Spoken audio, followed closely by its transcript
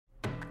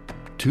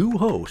Two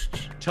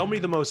hosts. Tell me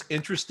the most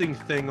interesting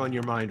thing on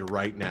your mind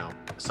right now.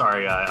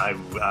 Sorry, I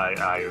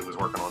was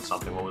working on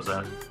something. What was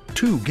that?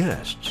 Two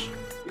guests.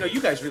 You know,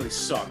 you guys really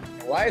suck.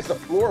 Why is the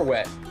floor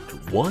wet?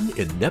 And one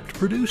inept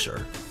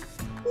producer.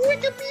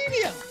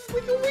 Wikipedia!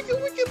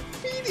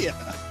 Wikipedia!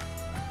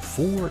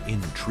 Four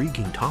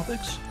intriguing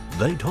topics.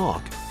 They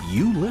talk,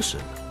 you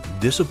listen.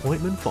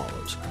 Disappointment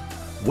follows.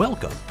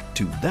 Welcome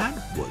to That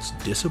Was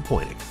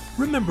Disappointing.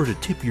 Remember to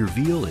tip your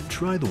veal and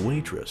try the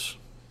waitress.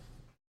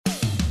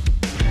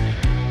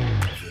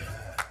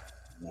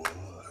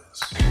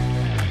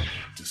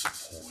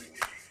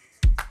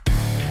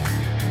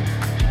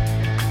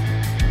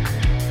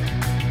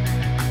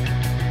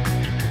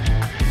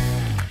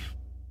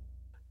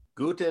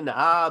 Guten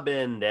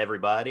Abend,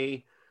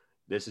 everybody.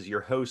 This is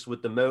your host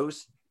with the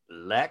most,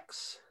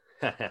 Lex.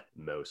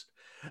 Most.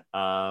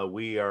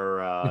 We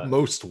are...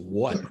 Most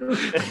what?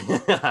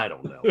 I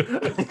don't know.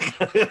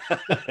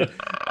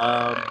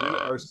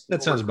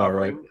 That sounds about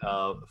right.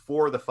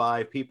 4 of the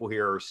 5 people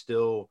here are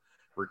still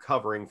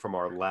recovering from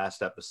our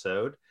last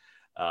episode.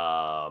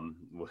 Yeah,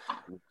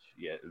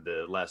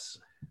 the less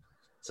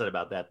said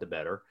about that, the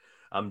better.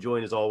 I'm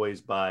joined, as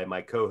always, by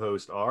my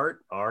co-host,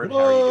 Art. Art, how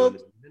are you doing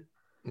this evening?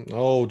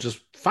 Oh,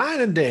 just fine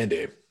and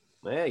dandy.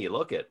 Yeah, you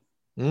look it.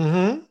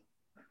 Mm-hmm.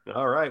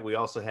 All right. We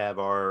also have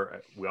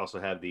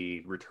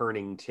the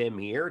returning Tim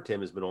here.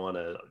 Tim has been on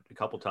a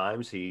couple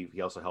times. He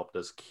also helped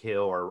us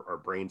kill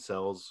our brain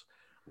cells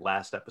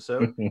last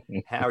episode.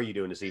 How are you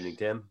doing this evening,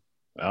 Tim?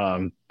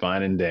 Fine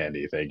and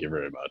dandy. Thank you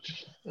very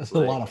much. There's a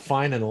lot of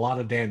fine and a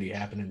lot of dandy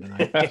happening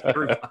tonight.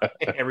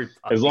 Everybody.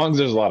 As long as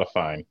there's a lot of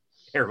fine.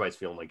 Everybody's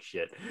feeling like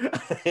shit.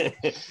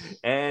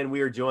 And we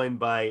are joined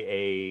by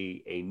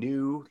a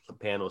new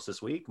panelist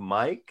this week,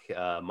 Mike.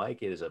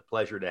 Mike, it is a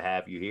pleasure to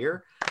have you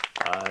here.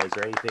 Is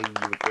there anything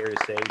you would care to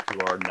say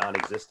to our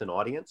non-existent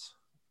audience?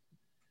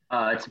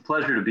 It's a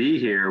pleasure to be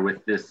here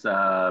with this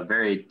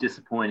very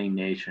disappointing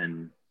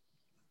nation.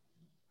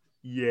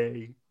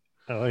 Yay.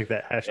 I like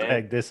that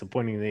hashtag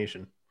disappointing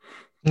nation.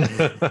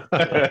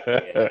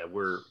 Yeah,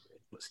 we're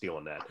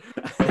stealing that.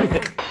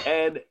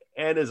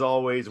 And as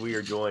always, we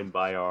are joined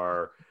by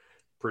our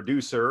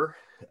producer,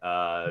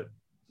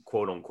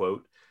 quote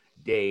unquote,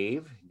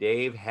 Dave.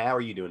 Dave, how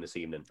are you doing this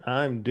evening?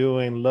 I'm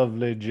doing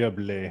lovely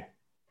jubbly.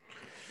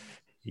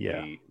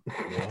 Yeah.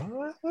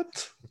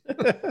 What?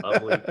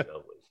 Lovely,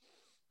 lovely.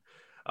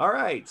 All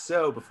right.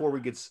 So before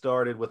we get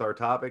started with our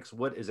topics,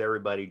 what is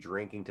everybody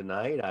drinking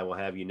tonight? I will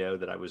have you know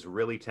that I was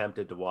really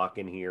tempted to walk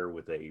in here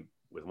with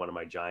one of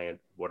my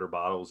giant water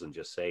bottles and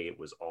just say it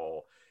was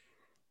all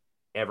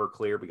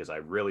Everclear, because I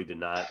really did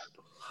not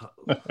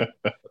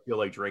feel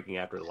like drinking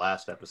after the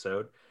last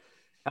episode.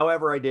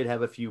 However, I did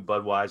have a few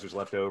Budweisers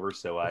left over,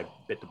 so I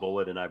bit the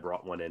bullet and I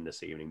brought one in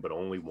this evening, but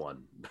only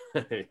one.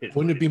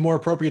 Wouldn't it be more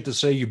appropriate to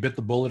say you bit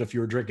the bullet if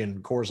you were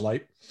drinking Coors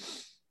Light?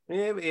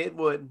 It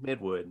would,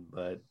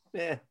 but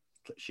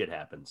shit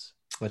happens.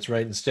 That's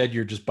right. Instead,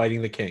 you're just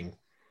biting the king.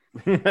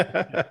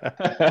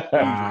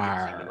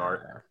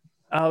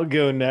 I'll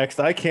go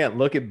next. I can't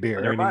look at beer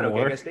anymore.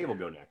 Okay, I guess Dave will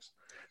go next.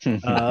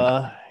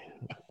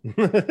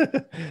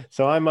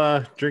 So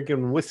I'm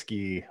drinking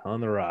whiskey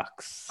on the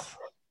rocks.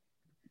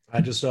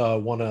 I just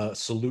want to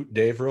salute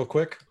Dave real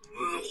quick.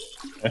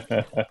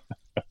 Hey,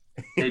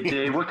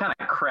 Dave, what kind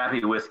of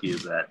crappy whiskey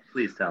is that?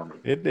 Please tell me.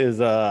 It is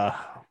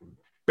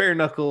bare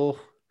knuckle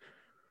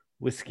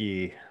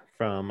whiskey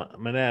from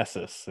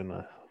Manassas,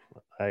 and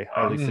I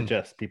highly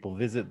suggest people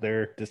visit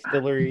their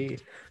distillery.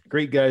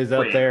 Great guys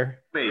out there.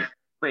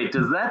 Wait,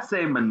 does that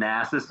say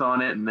Manassas on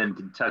it and then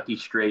Kentucky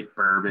Straight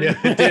Bourbon? Yeah,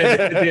 it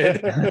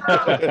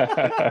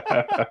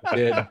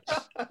did.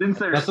 Since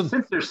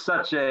there's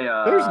such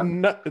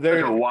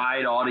a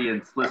wide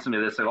audience listening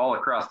to this, like all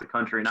across the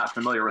country, not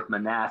familiar with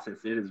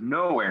Manassas, it is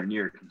nowhere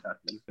near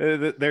Kentucky.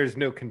 There's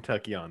no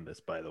Kentucky on this,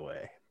 by the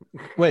way.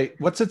 Wait,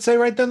 what's it say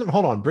right then?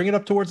 Hold on, bring it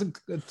up towards I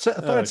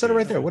thought it said it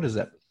right there. What is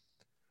that?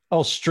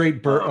 Oh,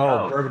 straight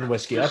bourbon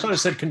whiskey. I thought it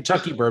said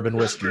Kentucky bourbon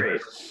whiskey.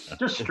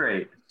 Just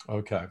straight.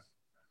 Okay.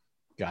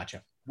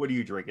 Gotcha. What are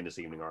you drinking this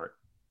evening, Art?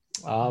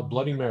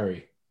 Bloody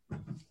Mary.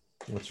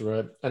 That's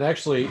right. And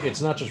actually, it's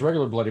not just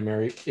regular Bloody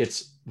Mary.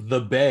 It's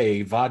the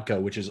Bay vodka,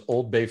 which is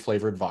Old Bay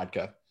flavored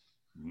vodka.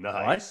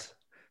 Nice.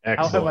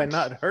 How have I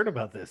not heard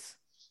about this?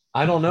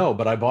 I don't know,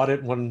 but I bought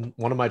it one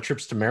of my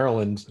trips to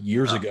Maryland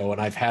years ago, and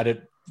I've had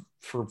it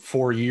for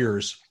 4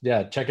 years.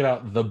 Yeah, check it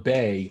out. The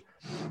Bay.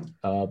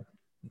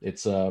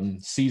 It's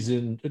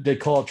seasoned. They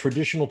call it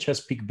traditional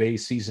Chesapeake Bay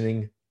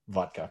seasoning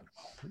vodka.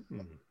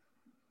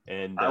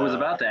 And I was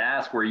about to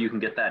ask where you can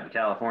get that in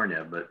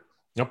California, but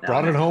yep,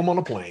 brought it home on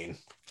a plane.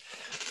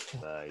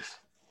 Nice.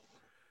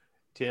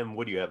 Tim,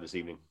 what do you have this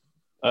evening?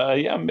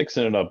 Yeah, I'm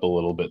mixing it up a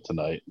little bit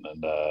tonight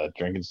and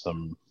drinking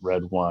some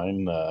red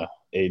wine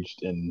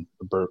aged in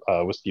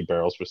whiskey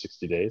barrels for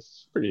 60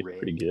 days. Pretty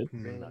good.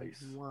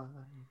 Nice.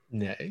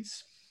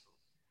 Nice.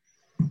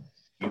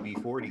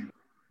 UB40.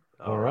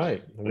 All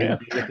right. We're gonna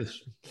get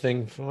this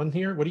thing fun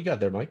here. What do you got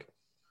there, Mike?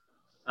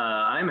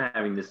 I'm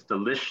having this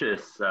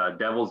delicious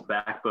Devil's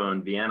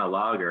Backbone Vienna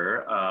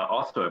Lager,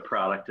 also a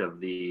product of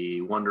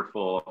the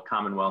wonderful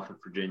Commonwealth of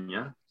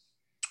Virginia.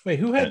 Wait,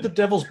 who had the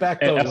Devil's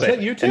Backbone? Was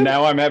that you, Tim? And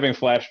now I'm having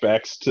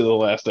flashbacks to the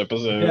last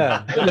episode.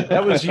 Yeah,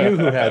 that was you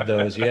who had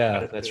those.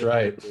 Yeah, that's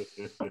right.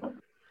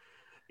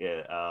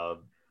 Yeah,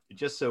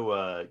 just so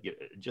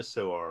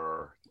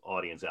our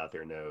audience out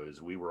there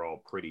knows, we were all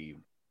pretty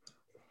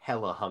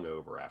hella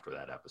hungover after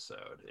that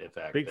episode. In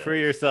fact, speak for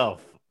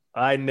yourself.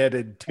 I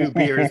netted 2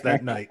 beers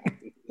that night.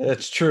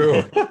 That's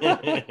true.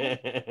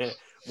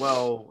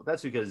 Well,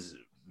 that's because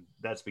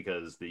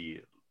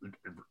the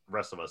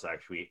rest of us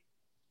actually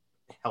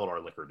held our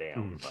liquor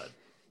down, but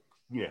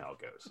you know how it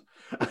goes.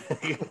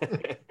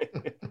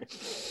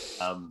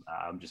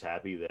 I'm just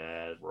happy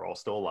that we're all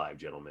still alive,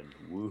 gentlemen.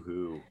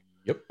 Woohoo!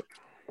 Yep.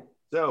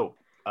 So,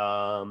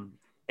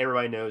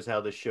 everybody knows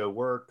how this show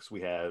works.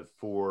 We have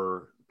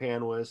 4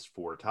 panelists,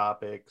 4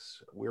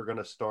 topics. We're going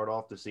to start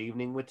off this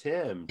evening with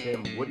Tim.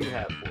 Tim, what do you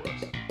have for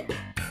us?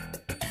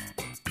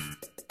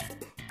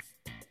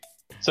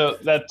 So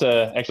that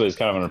actually is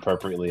kind of an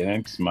appropriate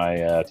lead-in because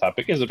my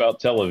topic is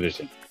about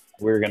television.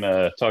 We're going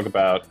to talk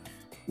about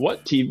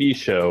what TV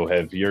show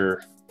have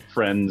your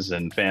friends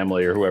and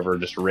family or whoever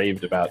just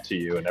raved about to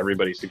you and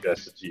everybody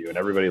suggested to you and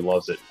everybody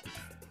loves it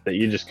that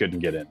you just couldn't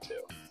get into.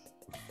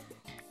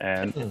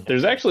 And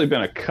there's actually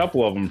been a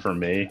couple of them for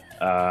me.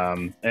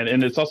 And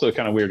it's also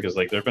kind of weird because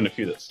like there've been a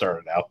few that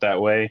started out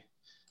that way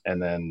and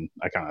then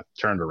I kind of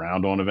turned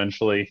around on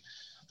eventually.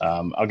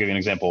 I'll give you an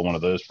example of one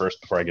of those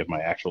first before I give my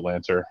actual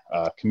answer.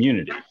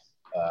 Community.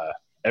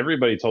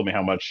 Everybody told me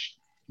how much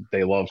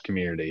they loved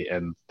Community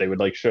and they would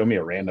like show me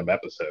a random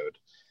episode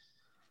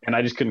and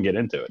I just couldn't get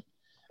into it.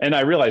 And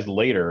I realized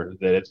later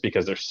that it's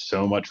because there's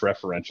so much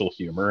referential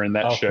humor in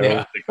that show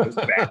that goes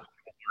back to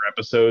older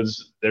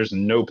episodes. There's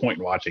no point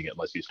in watching it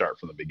unless you start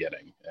from the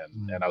beginning.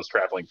 And I was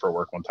traveling for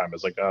work one time. I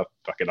was like, oh,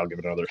 fuck it, I'll give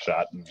it another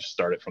shot and just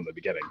start it from the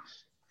beginning.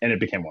 And it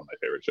became one of my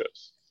favorite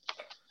shows.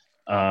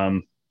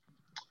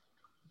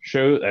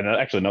 And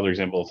actually another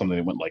example of something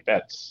that went like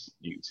that,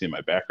 you can see in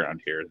my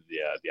background here, the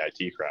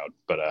IT crowd,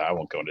 but I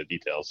won't go into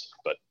details,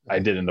 but I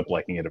did end up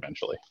liking it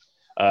eventually.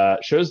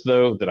 Shows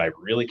though that I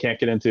really can't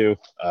get into,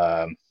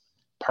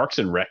 Parks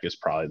and Rec is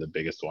probably the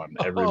biggest one.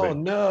 Oh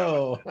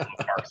no.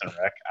 Parks and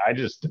Rec. I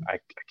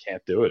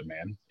can't do it,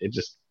 man. It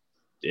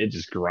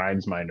just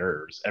grinds my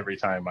nerves every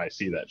time I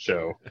see that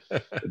show.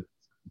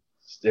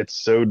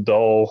 It's so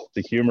dull.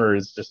 The humor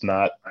is just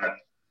not,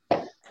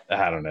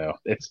 I don't know.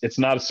 It's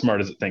not as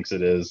smart as it thinks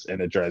it is, and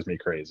it drives me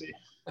crazy.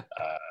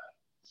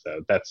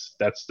 So that's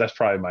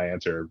probably my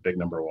answer. Big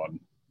number 1,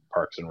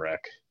 Parks and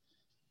Rec.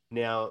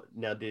 Now,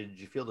 did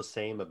you feel the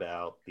same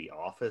about The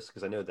Office?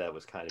 Because I know that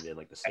was kind of in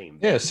like the same.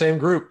 Yeah, same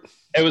group.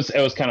 It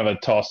was kind of a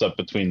toss up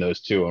between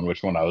those two on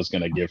which one I was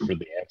going to give for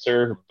the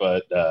answer,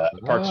 but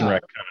Parks and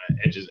Rec kind of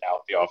edges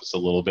out The Office a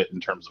little bit in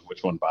terms of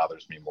which one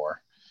bothers me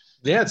more.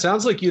 Yeah, it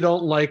sounds like you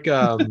don't like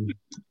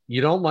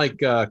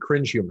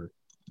cringe humor.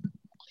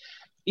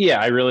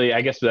 Yeah,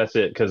 I guess that's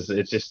it because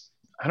it's just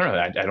I don't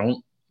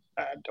know.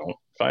 I don't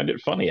find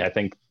it funny. I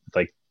think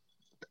like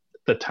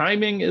the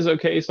timing is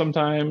okay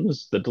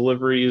sometimes. The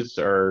deliveries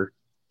are.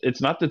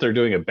 It's not that they're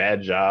doing a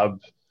bad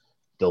job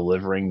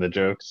delivering the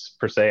jokes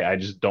per se. I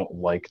just don't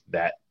like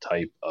that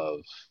type of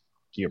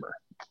humor.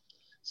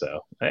 So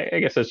I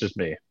guess that's just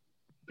me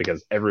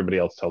because everybody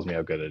else tells me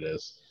how good it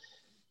is,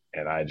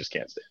 and I just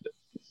can't stand it.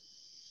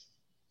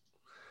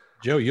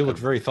 Joe, you look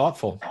very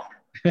thoughtful.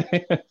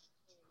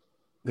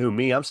 Who,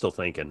 me? I'm still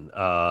thinking.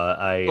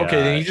 Okay,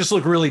 then you just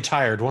look really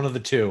tired. One of the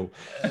two.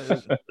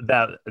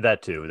 that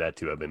too.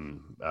 I've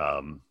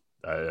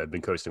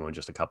been coasting on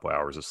just a couple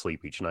hours of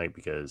sleep each night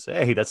because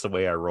hey, that's the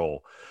way I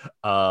roll.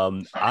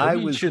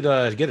 You should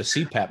get a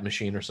CPAP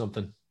machine or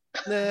something.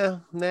 Nah,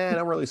 I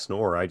don't really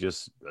snore. I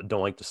just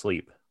don't like to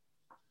sleep.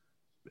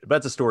 But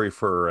that's a story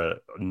for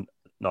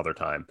another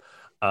time.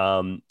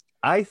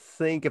 I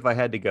think if I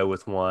had to go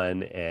with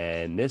one,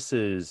 and this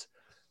is,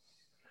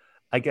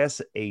 I guess,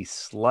 a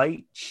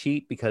slight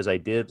cheat because I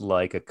did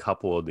like a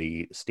couple of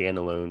the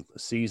standalone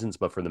seasons,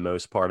 but for the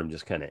most part, I'm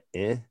just kind of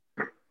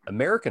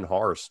American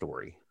Horror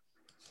Story.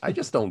 I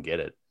just don't get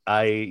it.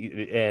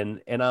 I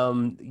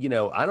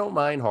don't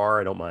mind horror.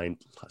 I don't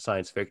mind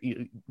science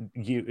fiction.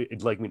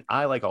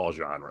 I like all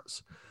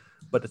genres.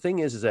 But the thing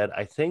is that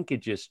I think it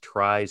just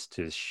tries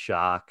to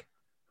shock,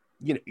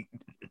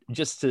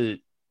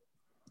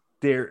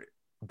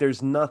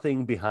 there's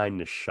nothing behind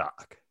the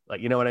shock.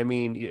 Like, you know what I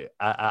mean?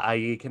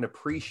 I can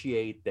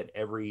appreciate that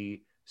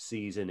every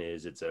season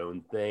is its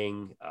own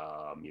thing.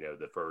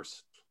 The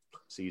first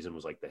season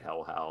was like the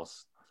Hell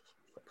House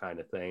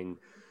kind of thing.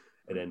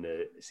 And then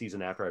the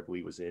season after, I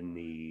believe, was in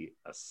the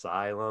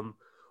asylum,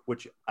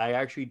 which I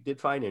actually did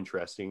find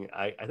interesting.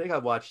 I think I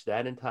watched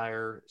that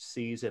entire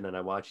season, and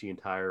I watched the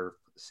entire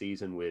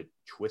season with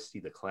Twisty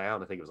the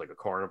Clown. I think it was like a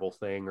carnival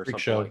thing or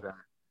something like that.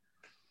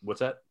 What's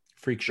that?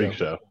 Freak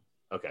show.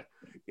 Okay.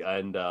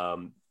 And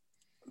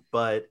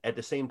but at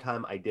the same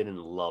time, I didn't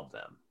love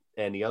them.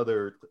 And the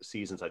other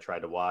seasons I tried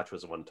to watch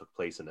was the one that took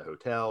place in the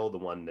hotel, the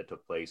one that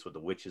took place with the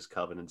witches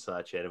coven and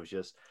such. And it was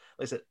just,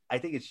 like I said, I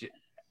think it's just,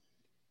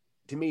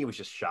 to me, it was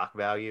just shock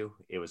value.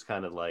 It was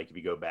kind of like if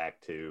you go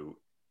back to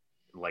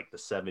like the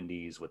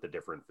 70s with the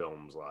different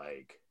films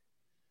like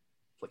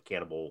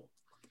Cannibal,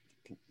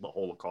 the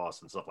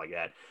Holocaust and stuff like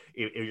that.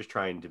 It was just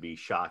trying to be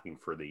shocking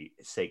for the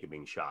sake of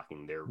being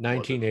shocking. There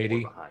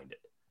 1980 behind it.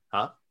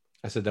 Huh?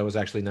 I said that was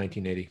actually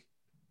 1980.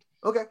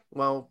 Okay,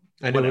 well,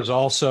 and whatever.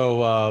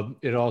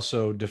 It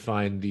also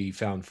defined the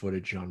found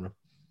footage genre.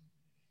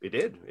 It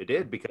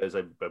did because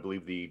I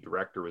believe the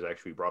director was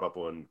actually brought up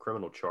on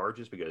criminal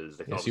charges because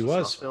they thought he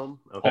was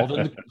film.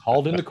 Okay.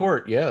 Hauled into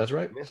court. Yeah, that's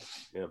right.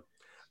 Yeah.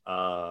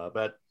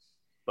 But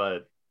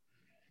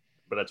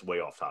that's way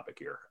off topic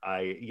here.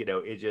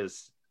 It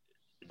just,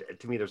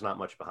 to me, there's not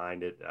much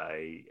behind it.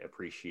 I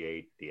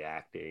appreciate the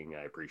acting.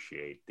 I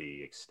appreciate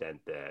the extent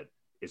that,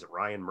 is it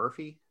Ryan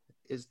Murphy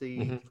is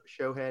the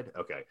show head?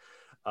 Okay.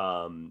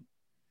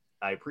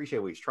 I appreciate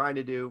what he's trying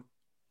to do.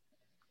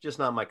 Just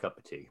not my cup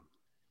of tea.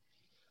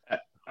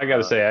 I got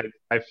to say,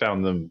 I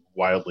found them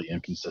wildly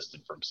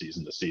inconsistent from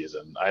season to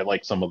season. I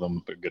like some of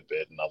them a good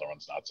bit and other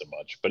ones not so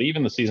much. But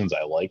even the seasons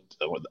I liked,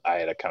 I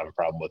had a kind of a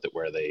problem with it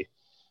where they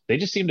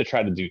just seem to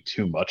try to do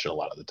too much a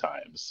lot of the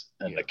times.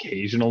 And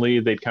occasionally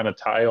they'd kind of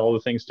tie all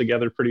the things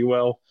together pretty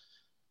well.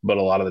 But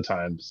a lot of the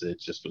times it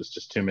just was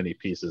just too many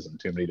pieces and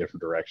too many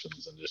different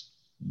directions and just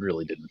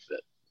really didn't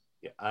fit.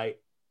 Yeah,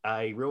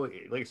 I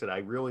really, like I said, I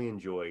really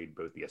enjoyed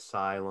both the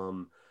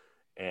Asylum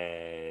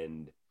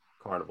and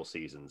Carnival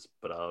seasons.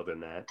 But other than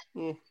that,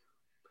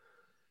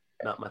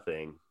 not my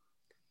thing.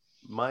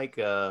 Mike,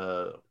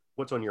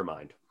 what's on your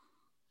mind?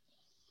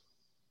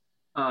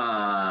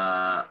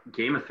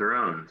 Game of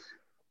Thrones.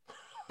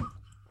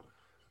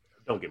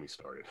 Don't get me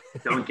started.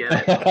 Don't get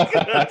it.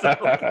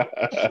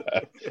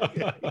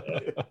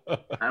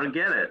 I don't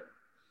get it.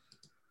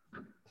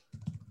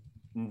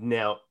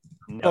 Now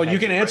you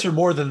can answer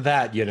more than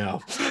that,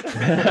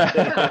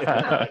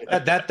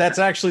 that's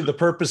actually the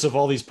purpose of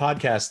all these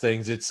podcast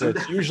things. It's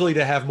usually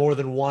to have more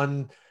than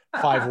one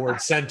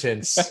 5-word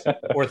sentence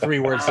or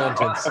 3-word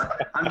sentence.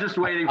 I'm just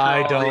waiting for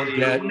I don't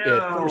get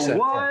it.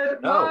 What?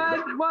 I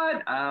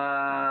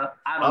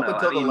don't know. Up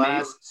until the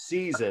last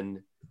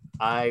season,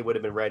 I would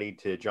have been ready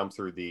to jump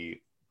through the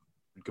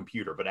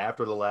computer, but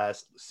after the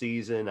last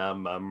season,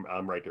 I'm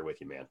right there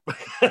with you, man.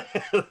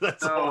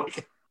 That's all.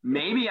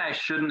 Maybe I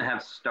shouldn't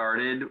have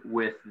started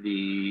with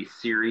the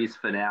series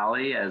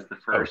finale as the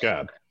first.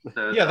 Oh,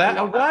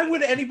 God. Why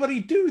would anybody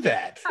do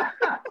that?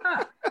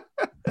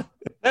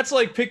 That's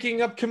like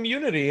picking up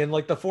Community in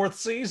like the 4th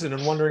season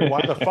and wondering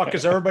why the fuck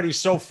is everybody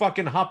so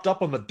fucking hopped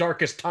up on the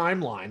darkest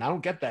timeline. I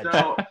don't get that.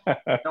 So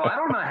I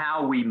don't know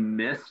how we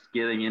missed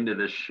getting into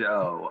this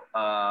show.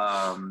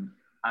 I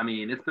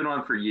mean, it's been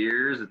on for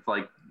years. It's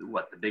like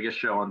the biggest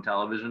show on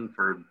television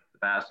for the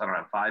past,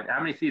 5. How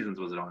many seasons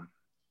was it on?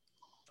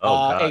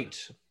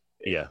 8.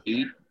 Yeah.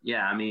 8.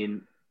 Yeah. I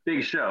mean,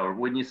 big show,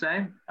 wouldn't you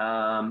say?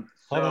 Hold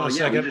on a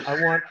second.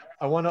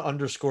 I want to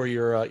underscore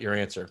your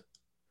answer.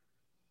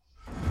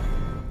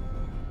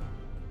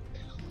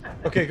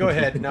 Okay, go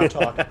ahead. Now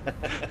talk.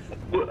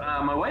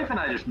 My wife and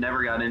I just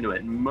never got into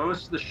it.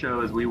 Most of the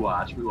shows we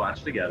watch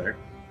together.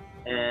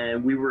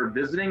 And we were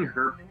visiting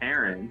her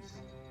parents.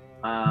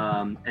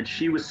 And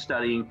she was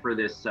studying for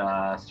this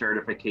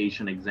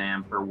certification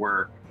exam for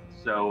work.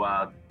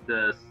 So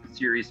the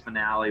series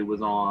finale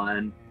was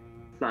on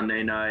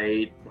Sunday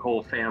night. The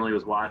whole family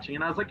was watching.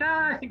 And I was like,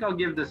 I think I'll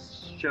give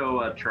this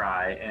show a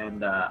try.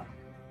 And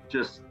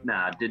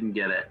didn't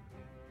get it.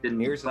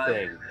 Here's the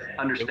thing.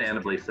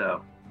 Understandably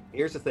so.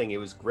 Here's the thing. It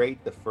was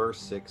great the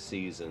first 6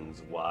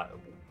 seasons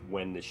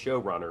when the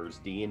showrunners,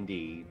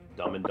 D&D,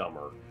 Dumb and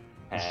Dumber,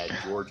 had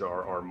George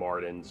R.R.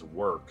 Martin's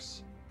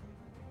works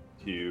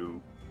to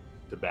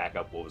back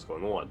up what was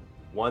going on.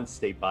 Once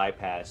they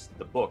bypassed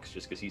the books,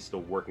 just because he's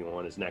still working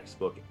on his next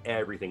book,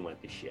 everything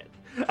went to shit.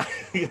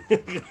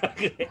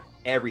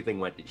 Everything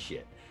went to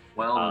shit.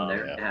 Well,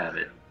 there you have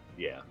it.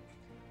 Yeah.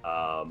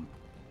 The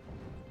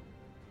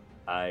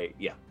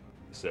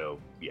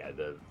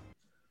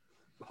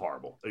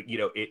horrible.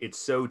 It's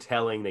so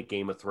telling that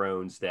Game of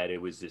Thrones, that it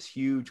was this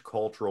huge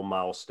cultural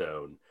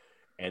milestone,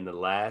 and the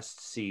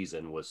last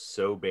season was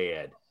so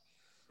bad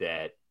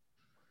that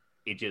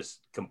it just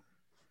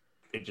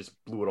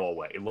blew it all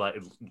away.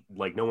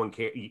 Like no one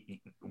cared.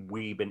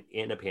 We've been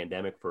in a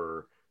pandemic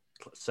for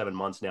 7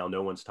 months now.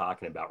 No one's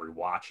talking about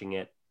rewatching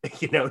it. It's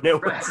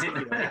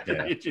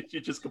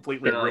just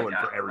completely ruined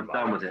for everybody.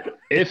 I'm done with it.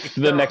 If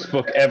the next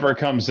book ever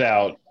comes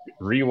out,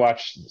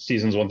 rewatch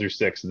seasons 1 through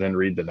 6, then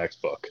read the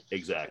next book.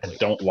 Exactly.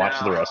 Don't watch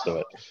the rest of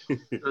it.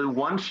 The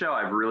one show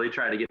I've really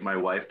tried to get my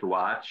wife to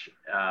watch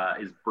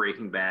is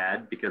Breaking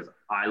Bad, because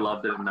I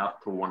loved it enough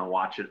to want to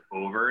watch it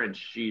over, and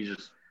she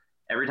just,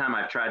 every time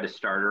I've tried to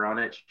start her on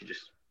it,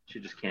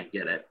 she just can't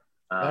get it.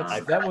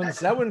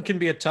 That one can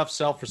be a tough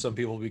sell for some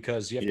people,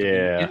 because you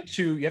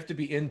have to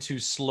be into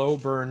slow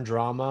burn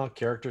drama,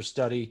 character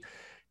study,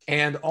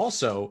 and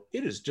also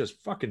it is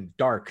just fucking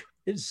dark.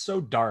 It is so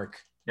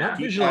dark. Yeah. Not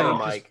visually,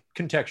 Mike.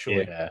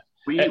 contextually. Yeah.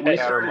 We Hey,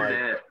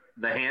 started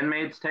the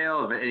Handmaid's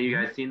Tale. Have any of you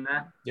guys seen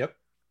that? Yep.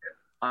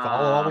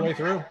 Follow all the way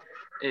through.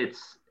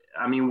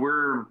 I mean,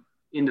 we're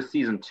into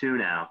season 2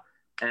 now,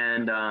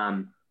 and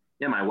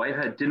yeah, my wife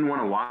didn't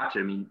want to watch it.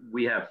 I mean,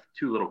 we have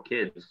 2 little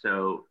kids,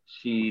 so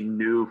she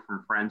knew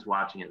from friends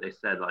watching it. They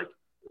said, like,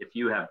 if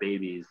you have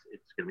babies,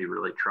 it's going to be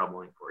really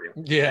troubling for you.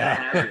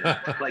 Yeah.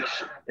 Like,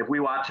 if we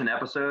watch an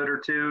episode or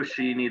 2,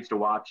 she needs to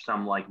watch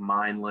some like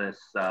mindless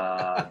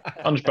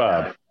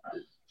SpongeBob.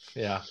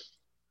 Yeah.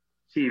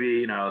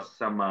 TV,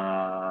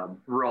 some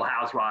Real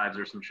Housewives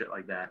or some shit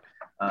like that,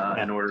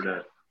 in order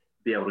to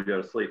be able to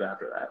go to sleep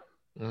after that.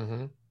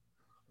 Mm-hmm.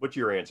 What's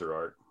your answer,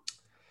 Art,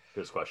 to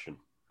this question?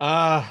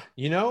 I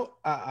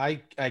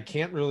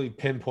can't really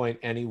pinpoint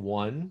any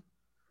one.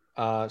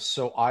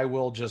 So I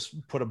will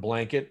just put a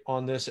blanket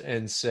on this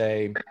and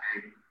say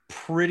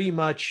pretty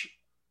much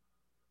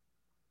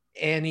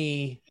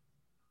any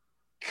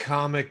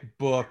comic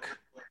book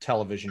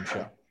television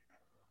show.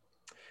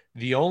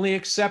 The only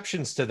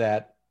exceptions to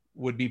that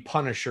would be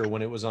Punisher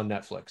when it was on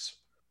Netflix.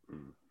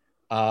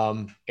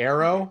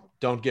 Arrow,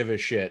 don't give a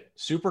shit.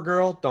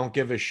 Supergirl, don't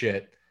give a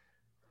shit.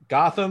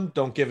 Gotham,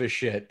 don't give a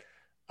shit.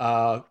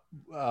 What's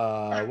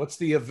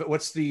the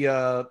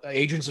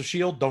Agents of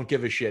S.H.I.E.L.D.? Don't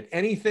give a shit.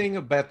 Anything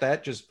about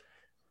that, just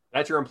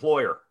That's your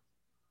employer.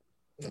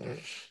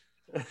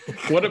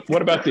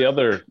 What about the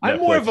other? I'm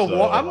more of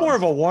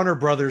a Warner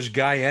Brothers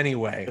guy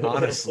anyway.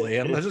 Honestly,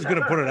 I'm just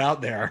going to put it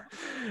out there.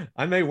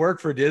 I may work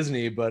for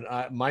Disney,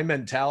 but my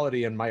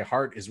mentality and my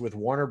heart is with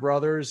Warner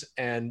Brothers.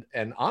 And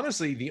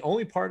honestly, the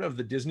only part of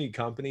the Disney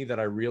company that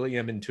I really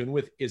am in tune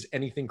with is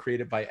anything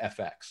created by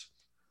FX.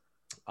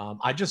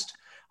 I just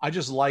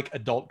like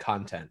adult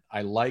content.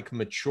 I like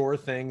mature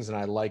things, and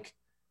I like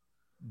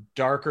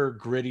darker,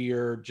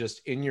 grittier,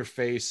 just in your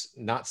face,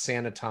 not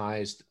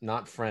sanitized,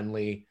 not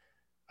friendly.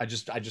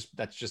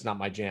 That's just not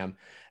my jam.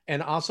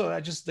 And also,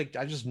 I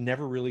just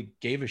never really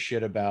gave a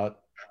shit about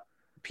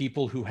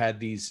people who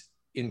had these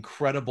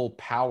incredible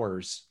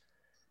powers.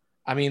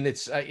 I mean,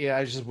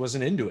 I just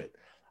wasn't into it.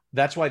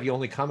 That's why the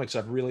only comics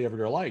I've really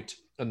ever liked,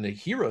 and the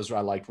heroes I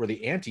liked, were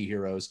the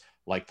anti-heroes,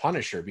 like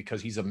Punisher,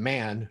 because he's a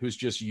man who's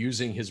just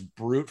using his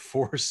brute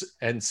force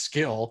and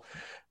skill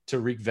to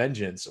wreak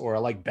vengeance. Or I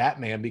like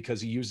Batman because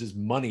he uses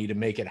money to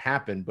make it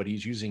happen, but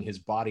he's using his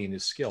body and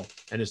his skill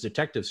and his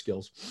detective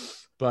skills.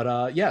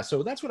 But yeah,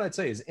 so that's what I'd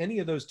say is any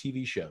of those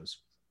TV shows.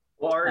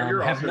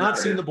 Well, have not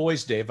seen The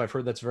Boys, Dave. I've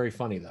heard that's very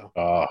funny, though.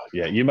 Oh,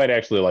 yeah. You might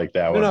actually like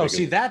that one. No,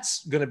 see,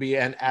 that's going to be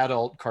an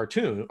adult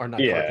cartoon, or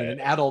not cartoon, an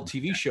adult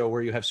TV show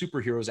where you have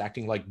superheroes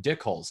acting like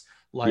dickholes.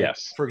 Like,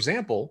 for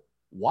example,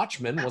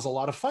 Watchmen was a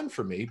lot of fun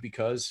for me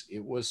because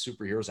it was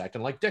superheroes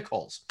acting like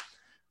dickholes.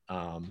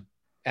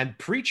 And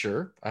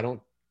Preacher, I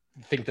don't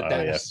think that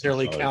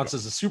necessarily counts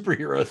as a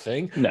superhero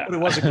thing, but it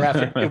was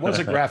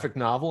a graphic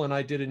novel, and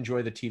I did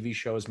enjoy the TV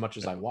show as much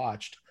as I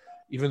watched,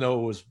 even though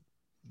it was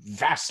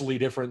vastly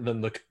different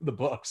than the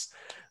books,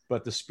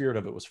 but the spirit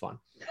of it was fun.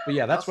 But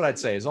yeah, that's what I'd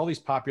say is all these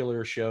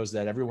popular shows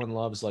that everyone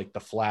loves, like The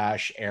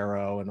Flash,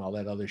 Arrow, and all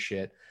that other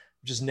shit,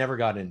 just never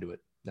got into it.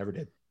 Never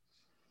did.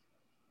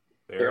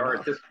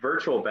 This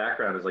virtual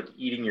background is like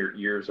eating your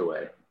ears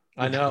away.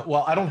 I know.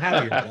 Well, I don't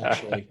have ears,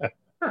 actually.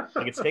 I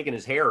think it's taken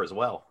his hair as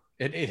well.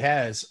 It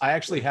has. I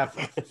actually have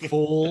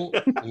full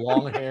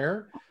long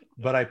hair,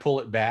 but I pull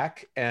it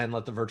back and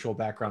let the virtual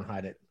background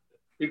hide it.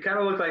 You kind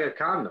of look like a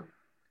condom.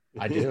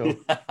 I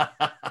do.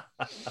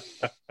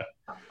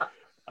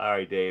 All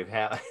right, Dave,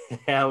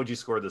 how would you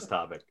score this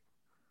topic?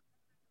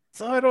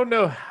 So I don't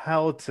know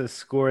how to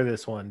score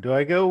this one. Do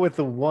I go with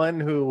the one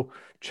who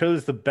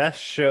chose the best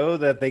show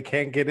that they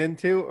can't get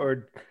into,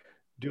 or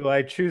do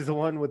I choose the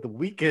one with the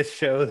weakest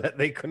show that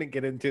they couldn't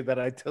get into that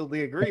I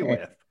totally agree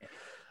with?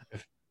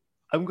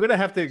 I'm going to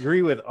have to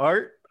agree with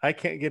Art. I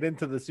can't get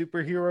into the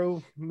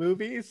superhero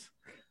movies,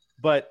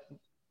 but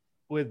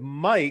with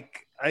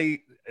Mike,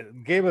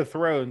 Game of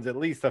Thrones, at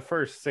least the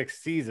first 6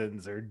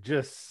 seasons are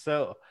just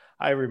so...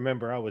 I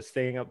remember I was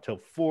staying up till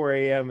 4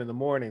 a.m. in the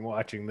morning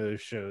watching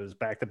those shows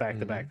back to back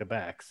to back to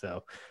back.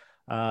 So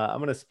I'm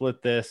going to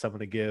split this. I'm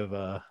going to give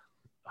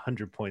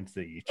 100 points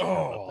to each.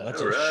 Oh, that's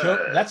a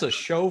show. That's a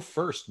show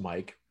first,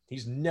 Mike.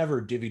 He's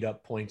never divvied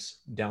up points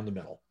down the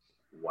middle.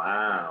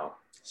 Wow.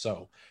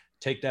 So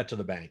take that to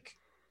the bank.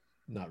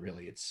 Not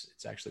really. It's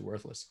actually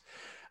worthless.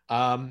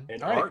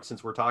 And Art,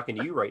 since we're talking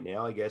to you right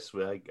now, I guess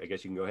you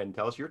can go ahead and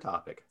tell us your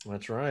topic.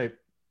 That's right.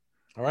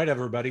 All right,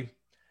 everybody.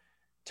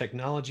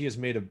 Technology has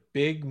made a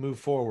big move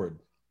forward,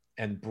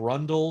 and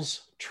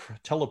Brundle's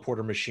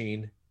teleporter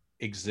machine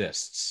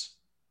exists.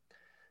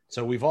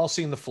 So we've all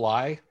seen The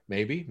Fly,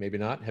 maybe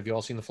not. Have you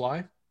all seen The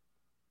Fly?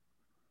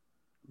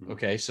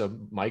 Okay, so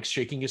Mike's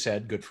shaking his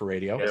head, good for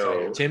radio.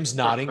 No. Tim's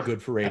nodding,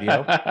 good for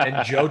radio.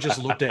 And Joe just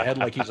looked ahead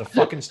like he's a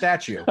fucking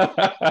statue.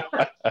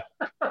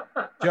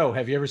 Joe,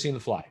 have you ever seen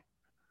The Fly?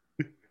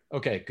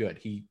 Okay, good.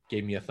 He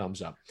gave me a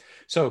thumbs up.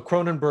 So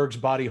Cronenberg's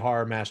body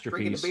horror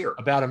masterpiece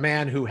about a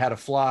man who had a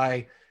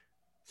fly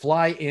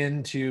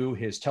into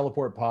his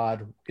teleport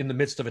pod in the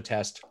midst of a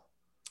test,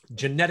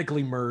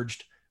 genetically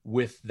merged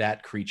with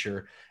that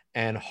creature,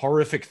 and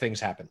horrific things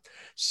happen.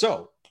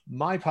 So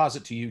my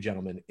posit to you,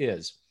 gentlemen,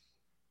 is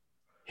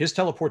his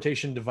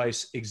teleportation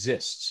device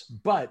exists,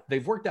 but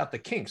they've worked out the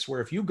kinks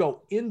where if you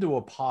go into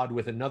a pod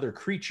with another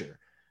creature,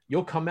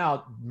 you'll come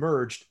out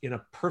merged in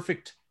a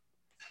perfect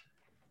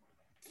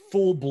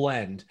full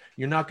blend.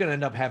 You're not going to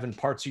end up having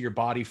parts of your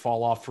body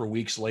fall off for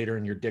weeks later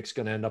and your dick's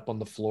going to end up on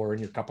the floor in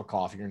your cup of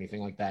coffee or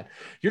anything like that.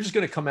 You're just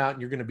going to come out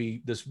and you're going to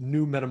be this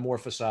new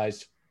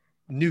metamorphosized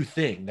new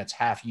thing that's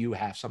half you,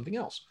 half something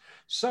else.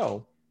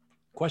 So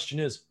question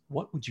is,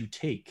 what would you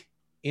take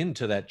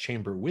into that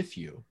chamber with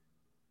you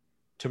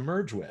to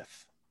merge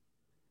with?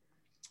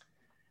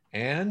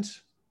 And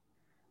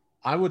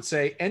I would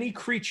say any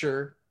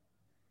creature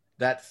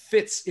that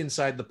fits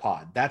inside the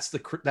pod. That's the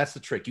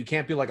trick. You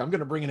can't be like, I'm going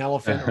to bring an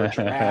elephant or a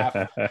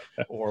giraffe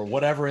or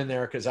whatever in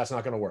there, because that's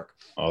not going to work.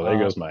 Oh, there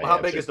goes my.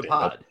 How big is the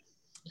pod?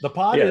 The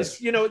pod is,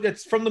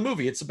 it's from the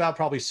movie. It's about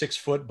probably 6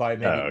 foot by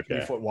maybe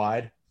 3 foot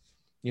wide.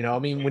 I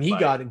mean, when he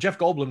got in, Jeff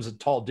Goldblum's a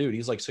tall dude.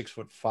 He's like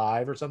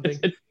 6'5" or something.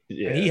 And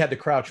he had to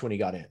crouch when he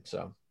got in.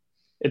 So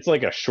it's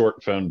like a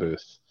short phone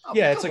booth. Oh,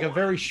 yeah, it's like a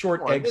very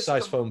short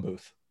egg-sized phone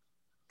booth.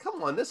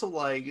 Come on, this will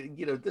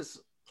this.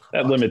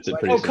 That limits it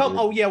pretty.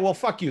 Well,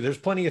 fuck you. There's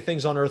plenty of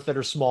things on Earth that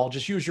are small.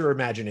 Just use your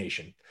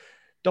imagination.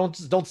 Don't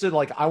say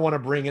like, I want to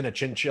bring in a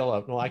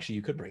chinchilla. Well, actually,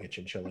 you could bring a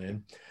chinchilla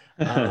in.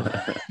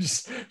 What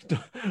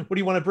do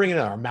you want to bring in?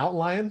 A mountain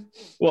lion?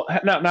 Well,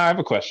 now I have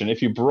a question.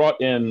 If you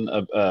brought in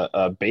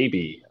a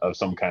baby of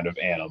some kind of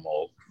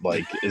animal,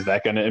 like, is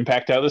that going to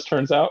impact how this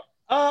turns out?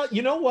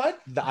 You know what?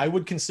 I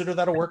would consider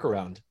that a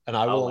workaround, and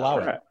I will allow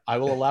it. I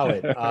will allow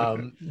it.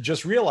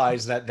 Just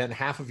realize that then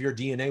half of your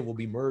DNA will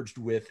be merged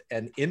with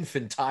an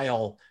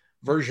infantile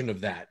version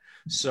of that.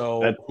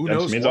 So who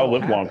knows? Means I'll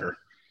live longer.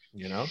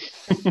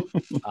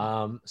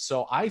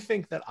 So I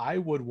think that I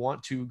would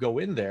want to go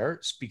in there.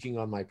 Speaking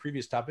on my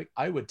previous topic,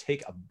 I would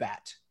take a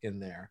bat in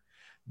there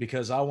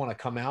because I want to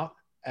come out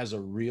as a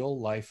real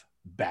life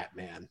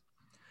Batman.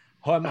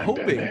 I'm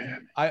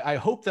hoping, I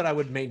hope that I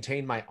would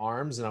maintain my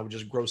arms and I would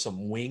just grow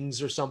some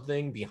wings or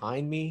something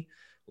behind me,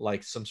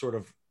 like some sort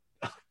of,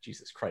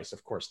 Jesus Christ,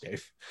 of course,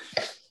 Dave.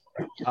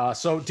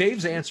 So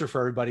Dave's answer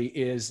for everybody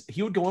is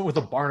he would go in with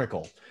a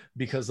barnacle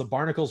because the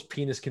barnacle's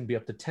penis can be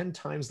up to 10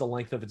 times the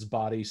length of its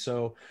body.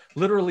 So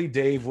literally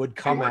Dave would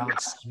come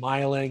out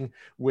smiling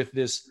with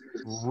this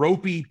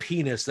ropey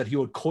penis that he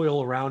would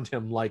coil around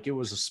him like it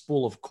was a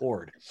spool of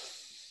cord.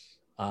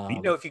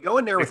 If you go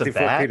in there with a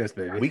bat, penis,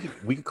 we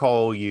could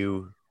call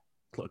you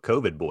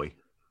COVID boy.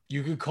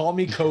 You could call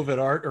me COVID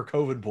Art or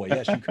COVID boy.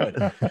 Yes, you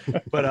could.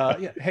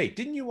 But hey,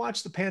 didn't you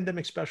watch the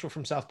pandemic special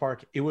from South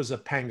Park? It was a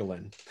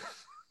pangolin.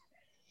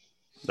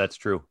 That's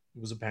true.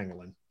 It was a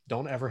pangolin.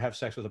 Don't ever have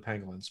sex with a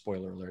pangolin.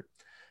 Spoiler alert.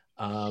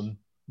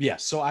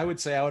 So I would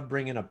say I would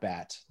bring in a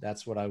bat.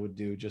 That's what I would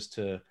do, just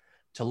to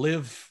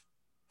live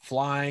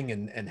flying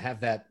and have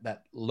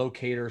that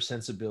locator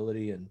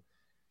sensibility and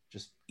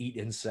just eat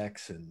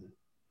insects and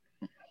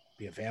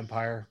be a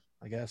vampire,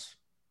 I guess.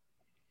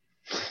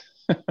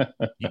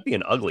 You'd be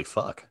an ugly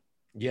fuck.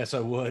 Yes,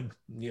 I would.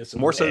 Yes,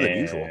 more so than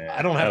usual.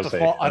 I don't have to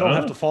fall. I don't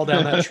have to fall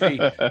down that tree.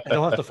 I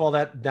don't have to fall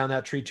down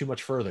that tree too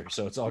much further.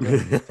 So it's all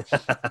good.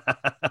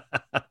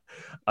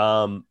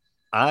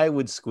 I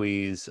would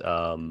squeeze.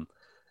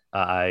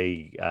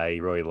 I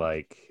really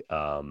like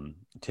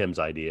Tim's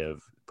idea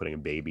of putting a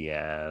baby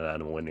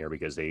animal in there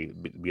because they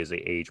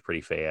age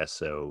pretty fast.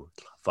 So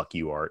fuck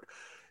you, Art.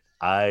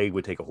 I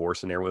would take a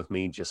horse in there with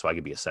me just so I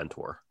could be a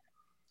centaur.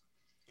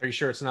 Are you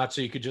sure it's not so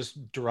you could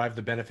just derive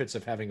the benefits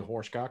of having a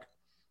horse cock?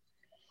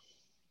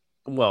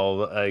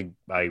 Well, I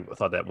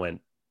thought that went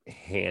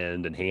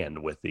hand in hand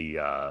with the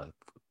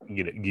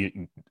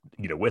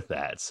with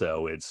that.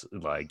 So it's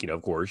like,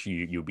 of course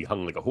you'd be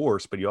hung like a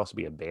horse, but you also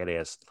be a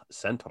badass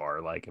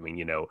centaur. Like, I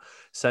mean,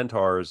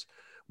 centaurs,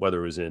 whether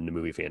it was in the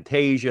movie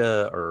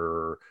Fantasia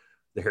or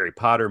the Harry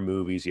Potter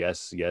movies,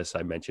 yes,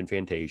 I mentioned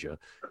Fantasia,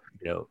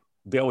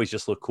 they always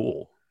just look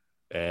cool.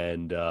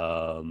 And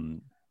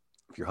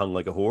if you're hung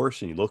like a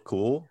horse and you look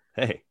cool,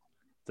 hey,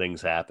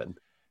 things happen.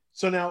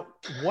 So now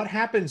what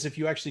happens if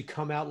you actually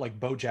come out like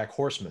BoJack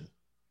Horseman,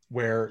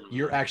 where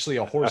you're actually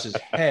a horse's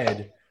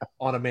head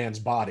on a man's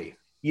body?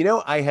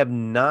 I have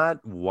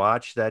not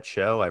watched that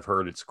show. I've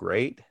heard it's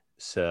great.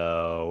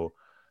 So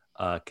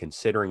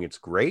considering it's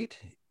great,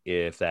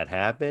 if that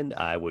happened,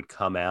 I would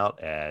come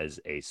out as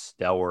a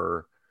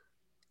stellar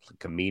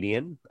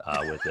comedian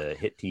with a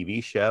hit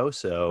TV show.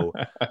 So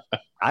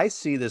I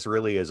see this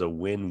really as a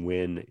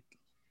win-win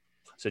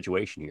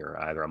situation here.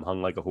 Either I'm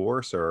hung like a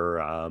horse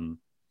or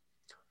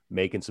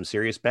making some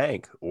serious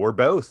bank, or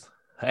both.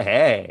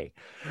 Hey,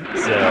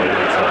 so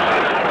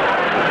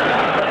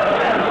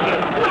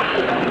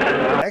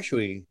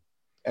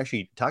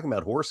actually talking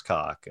about horse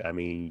cock, I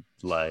mean,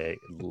 like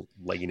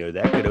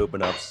that could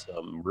open up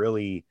some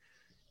really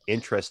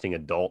interesting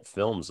adult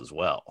films as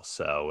well.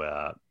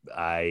 So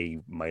I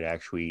might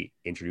actually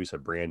introduce a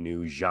brand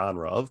new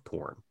genre of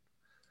porn.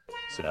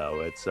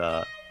 So it's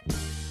I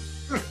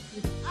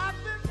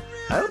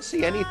don't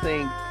see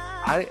anything.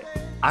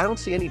 I don't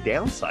see any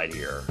downside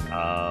here.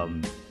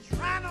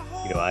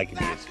 You know, I can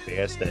be as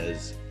fast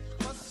as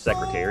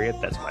Secretariat.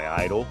 That's my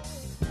idol.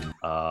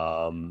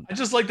 I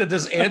just like that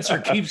this answer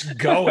keeps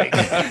going.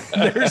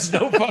 There's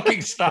no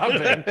fucking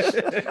stopping.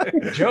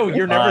 Joe,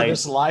 you're never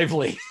this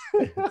lively.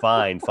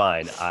 Fine.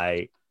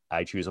 I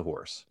choose a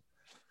horse.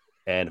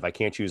 And if I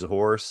can't choose a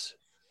horse,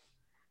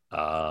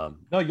 no,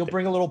 you'll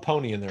bring a little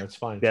pony in there. It's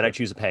fine. Then I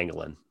choose a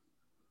pangolin.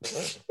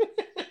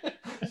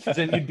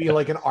 Then you'd be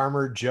like an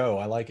armored Joe.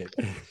 I like it.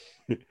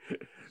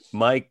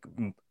 Mike,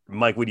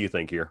 what do you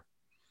think here?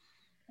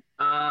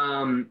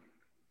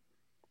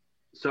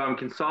 So I'm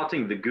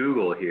consulting the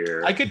Google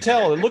here. I could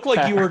tell. It looked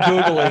like you were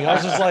Googling. I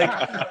was just like,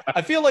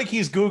 I feel like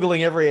he's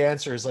Googling every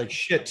answer. It's like,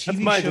 shit, TV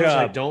my shows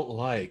job. I don't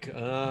like. So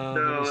All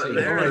there's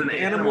right, an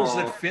animals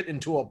animal- that fit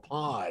into a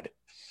pod.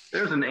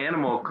 There's an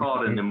animal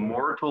called an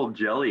immortal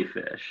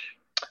jellyfish.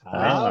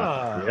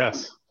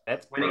 Yes.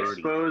 That's When birdie.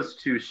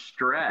 exposed to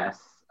stress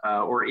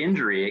or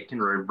injury, it can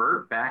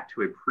revert back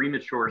to a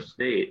premature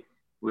state,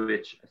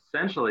 which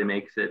essentially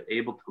makes it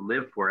able to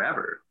live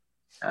forever.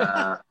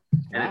 And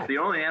it's the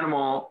only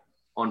animal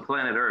on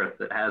planet Earth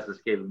that has this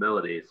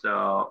capability.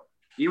 So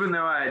even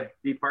though I'd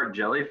be part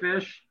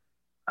jellyfish,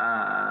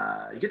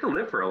 you get to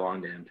live for a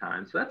long damn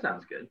time. So that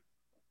sounds good.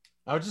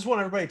 I just want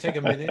everybody to take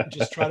a minute and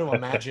just try to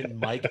imagine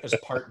Mike as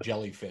part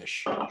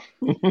jellyfish.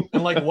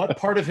 And like what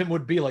part of him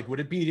would be like, would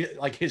it be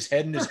like his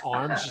head and his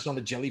arms just on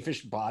a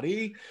jellyfish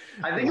body?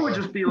 I think it would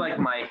just be like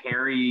my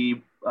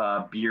hairy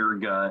beer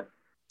gut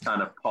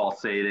kind of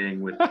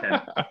pulsating with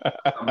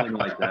something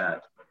like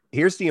that.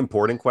 Here's the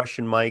important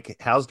question, Mike.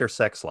 How's their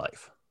sex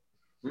life?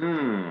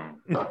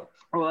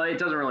 Well, it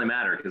doesn't really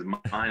matter because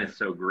mine is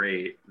so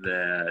great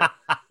that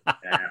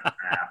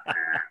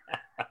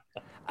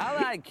I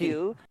like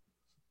you.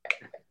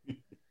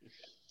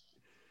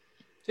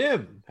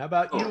 Tim, how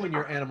about you and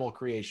your animal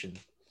creation?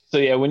 So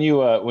yeah, when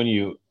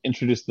you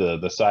introduced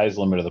the size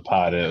limit of the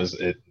pod,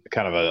 it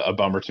kind of a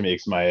bummer to me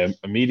because my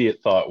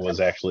immediate thought was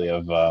actually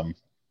of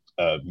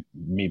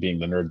me being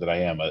the nerd that I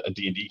am, a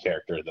D&D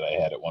character that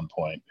I had at one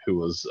point who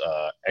was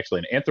actually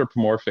an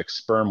anthropomorphic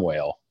sperm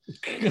whale.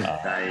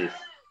 nice.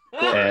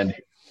 And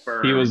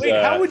he was. Wait,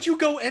 how would you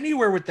go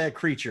anywhere with that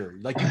creature?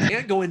 Like you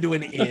can't go into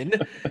an inn.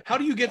 How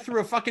do you get through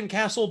a fucking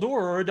castle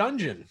door or a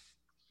dungeon?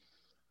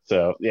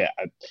 So yeah,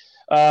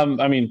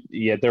 I mean,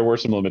 yeah, there were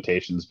some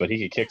limitations, but he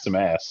could kick some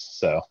ass.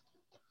 So,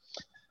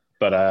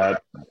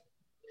 but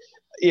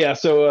yeah,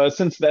 so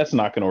since that's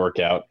not going to work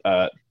out,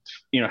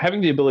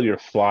 having the ability to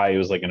fly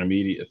was like an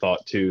immediate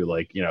thought too.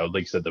 Like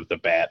like you said, the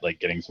bat, like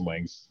getting some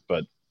wings,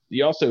 but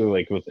you also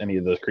like with any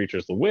of those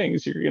creatures, the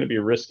wings, you're going to be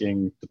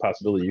risking the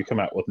possibility you come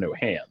out with no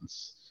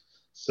hands.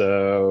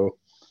 So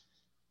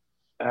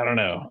I don't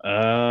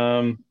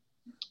know.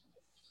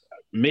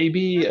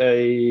 Maybe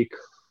a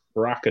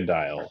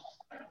crocodile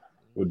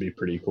would be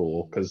pretty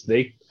cool because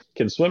they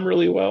can swim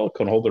really well,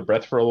 can hold their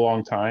breath for a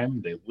long time.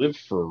 They live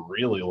for a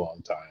really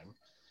long time.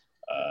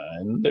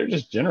 And they're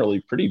just generally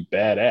pretty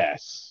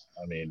badass.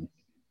 I mean,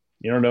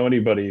 you don't know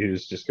anybody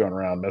who's just going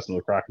around messing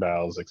with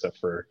crocodiles except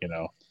for,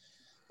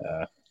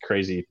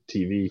 crazy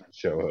TV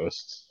show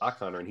hosts. Fox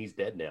Hunter, and he's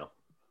dead now.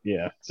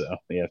 Yeah. So,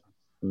 yeah.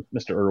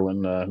 Mr.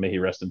 Irwin, may he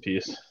rest in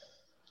peace.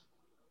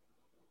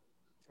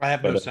 I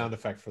have no sound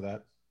effect for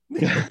that.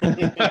 But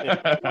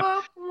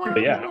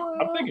yeah,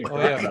 I'm thinking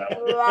crocodile.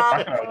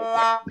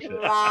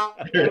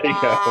 There you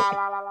go.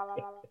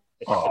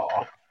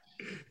 Aw.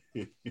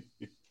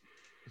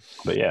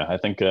 But yeah, I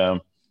think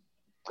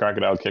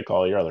crocodile kick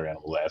all your other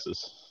animal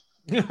asses.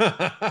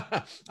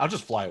 I'll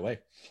just fly away.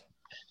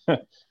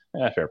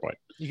 Yeah, fair point.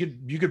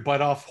 You could bite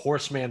off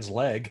Horseman's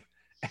leg,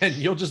 and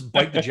you'll just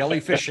bite the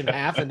jellyfish in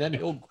half, and then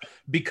he'll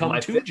become My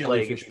two fifth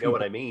jellyfish. leg, if you know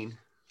what I mean.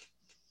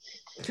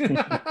 If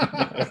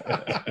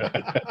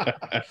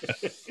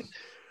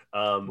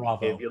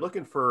you're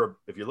looking for a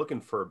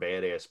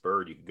badass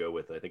bird, you could go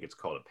with, I think it's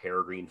called a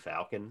peregrine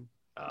falcon.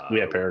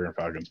 Yeah, peregrine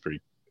falcon's pretty.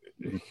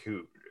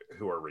 Who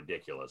are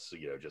ridiculous,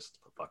 just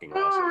fucking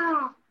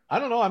awesome. I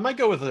don't know. I might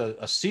go with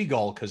a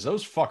seagull because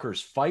those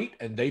fuckers fight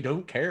and they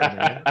don't care,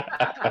 man.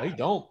 They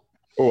don't.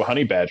 Oh,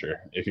 honey badger.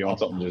 If you want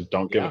something, just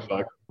don't give a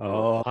fuck.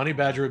 Oh, honey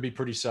badger would be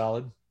pretty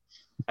solid.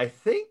 I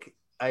think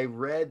I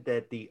read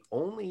that the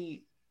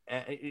only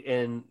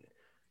and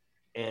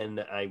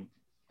I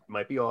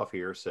might be off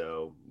here,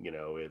 so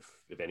if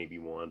any of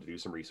you want to do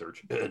some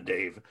research,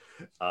 Dave,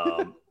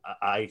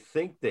 I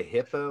think the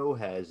hippo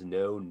has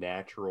no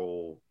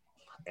natural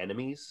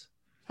enemies,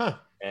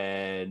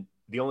 and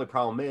the only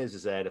problem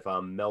is that if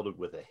I'm melded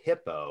with a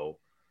hippo,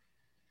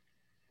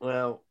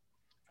 well,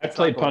 I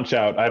played Punch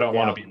Out. I don't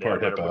want to be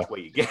part hippo. Which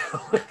way you go.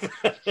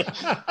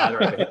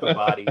 Either I have a hippo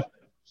body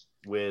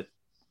with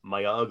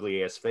my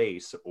ugly ass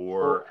face,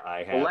 or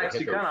I have Lex, a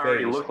you hippo kind of face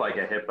already look like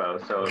a hippo,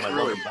 so with my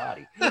really lovely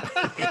body.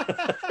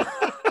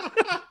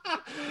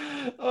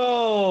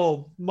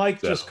 Oh, Mike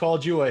just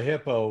called you a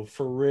hippo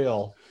for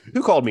real.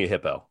 Who called me a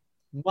hippo?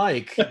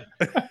 Mike.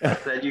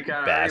 said you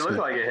kind of already look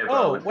like a hippo.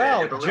 Oh, with wow,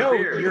 a hippo Joe,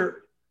 beard.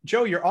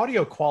 your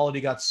audio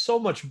quality got so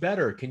much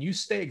better. Can you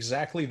stay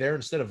exactly there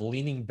instead of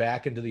leaning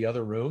back into the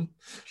other room?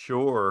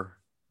 Sure.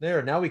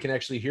 There, now we can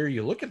actually hear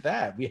you. Look at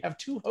that. We have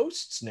 2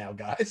 hosts now,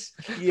 guys.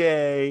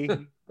 Yay.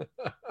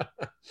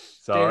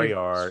 Sorry, Danny,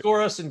 Art.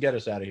 score us and get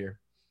us out of here.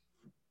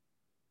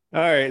 All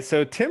right,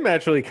 so Tim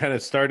actually kind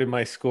of started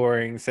my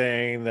scoring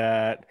saying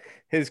that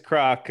his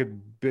croc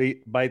could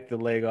bite the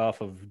leg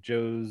off of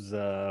Joe's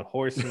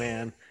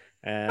horseman,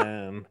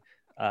 and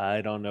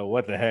I don't know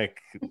what the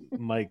heck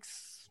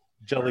Mike's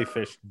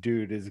jellyfish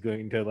dude is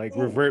going to like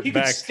revert he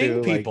could back sting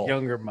to people. like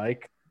younger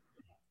Mike.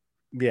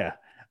 Yeah,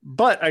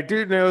 but I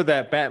do know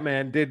that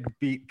Batman did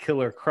beat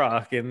Killer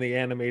Croc in the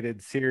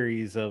animated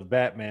series of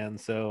Batman,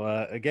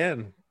 so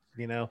again,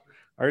 you know,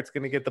 Art's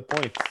going to get the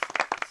points.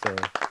 So.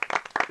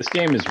 This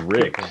game is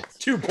rigged.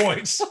 2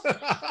 points.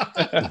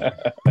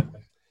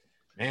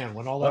 Man,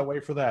 went all that way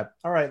for that.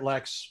 All right,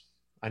 Lex.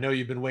 I know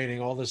you've been waiting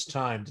all this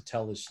time to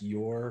tell us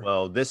your.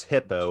 Well, this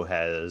hippo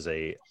has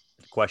a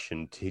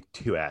question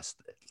to ask.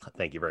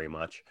 Thank you very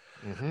much.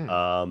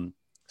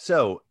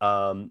 So,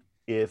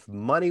 if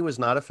money was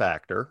not a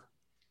factor,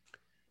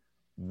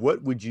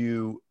 what would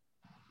you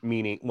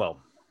meaning?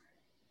 Well,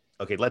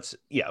 okay,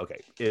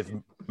 okay. If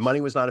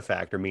money was not a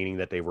factor, meaning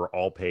that they were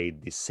all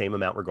paid the same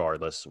amount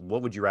regardless,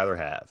 what would you rather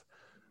have?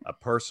 A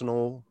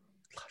personal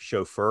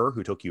chauffeur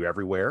who took you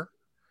everywhere.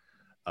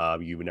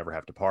 You would never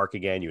have to park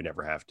again. You would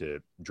never have to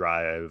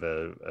drive.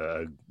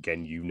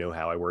 Again, you know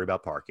how I worry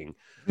about parking.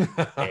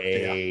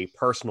 A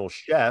personal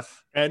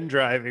chef. And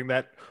driving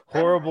that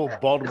horrible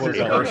Baltimore.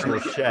 A personal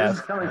This chef.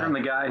 is coming from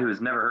the guy who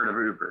has never heard of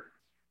Uber.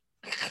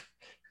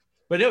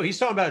 But no, he's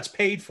talking about it's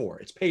paid for.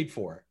 It's paid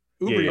for.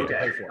 Uber, you have to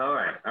Okay. pay for. All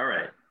right.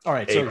 All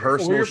right. A So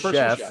personal your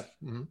chef.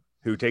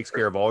 Who takes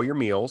care of all your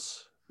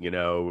meals, you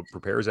know,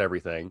 prepares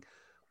everything,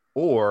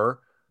 or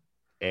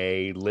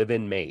a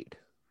live-in maid.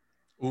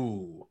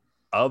 Ooh.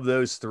 Of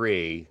those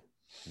 3,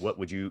 what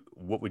would you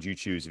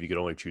choose if you could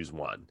only choose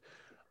one?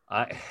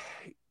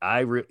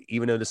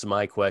 Even though this is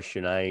my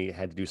question, I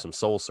had to do some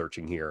soul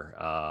searching here.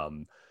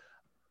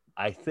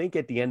 I think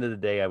at the end of the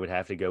day, I would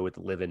have to go with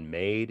the live-in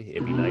maid.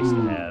 It'd be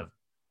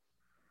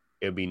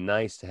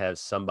nice to have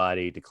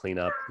somebody to clean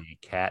up the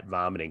cat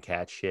vomit and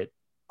cat shit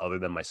other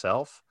than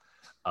myself.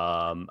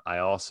 I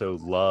also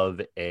love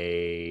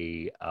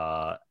a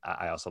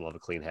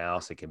clean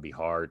house. It can be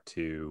hard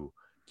to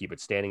keep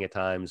it standing at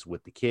times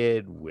with the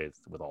kid, with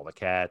all the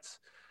cats.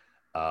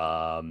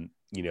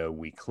 You know,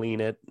 we clean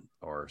it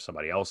or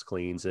somebody else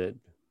cleans it.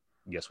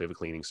 Yes, we have a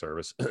cleaning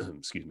service.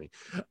 Excuse me.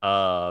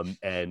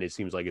 And it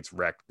seems like it's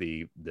wrecked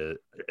the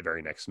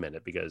very next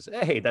minute because,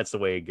 hey, that's the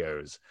way it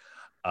goes.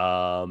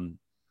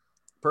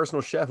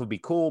 Personal chef would be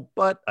cool,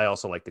 but I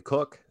also like to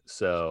cook.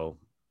 So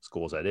as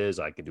cool as that is,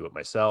 I can do it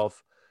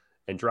myself.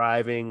 And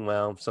driving,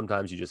 well,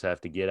 sometimes you just have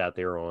to get out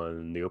there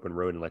on the open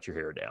road and let your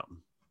hair down.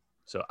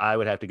 So I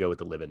would have to go with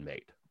the live-in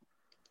maid.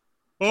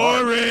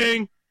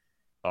 Boring.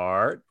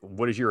 Art,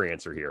 what is your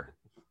answer here?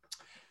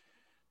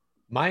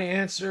 My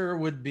answer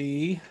would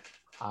be,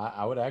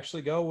 I would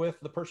actually go with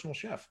the personal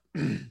chef.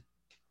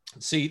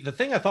 See, the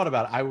thing I thought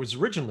about, I was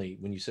originally,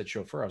 when you said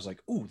chauffeur, I was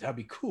like, ooh, that'd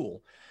be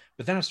cool.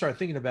 But then I started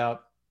thinking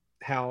about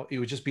how it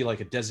would just be like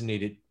a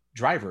designated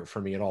driver for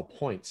me at all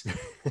points.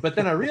 But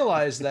then I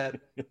realized that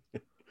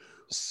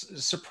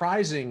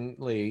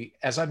surprisingly,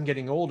 as I'm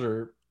getting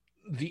older,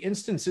 the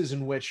instances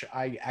in which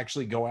I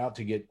actually go out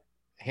to get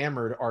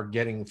hammered are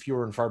getting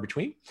fewer and far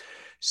between.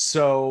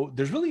 So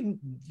there's really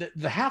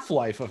the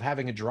half-life of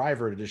having a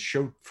driver to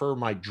chauffeur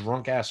my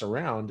drunk ass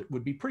around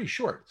would be pretty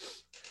short.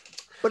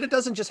 But it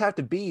doesn't just have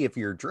to be if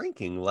you're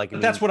drinking. Like,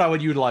 That's what I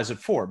would utilize it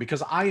for,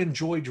 because I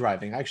enjoy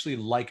driving. I actually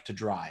like to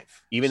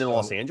drive. Even in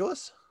Los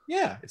Angeles?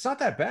 Yeah, it's not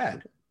that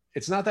bad.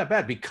 It's not that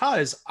bad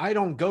because I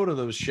don't go to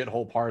those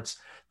shithole parts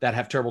that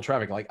have terrible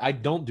traffic. Like, I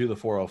don't do the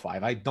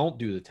 405. I don't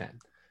do the 10.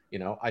 You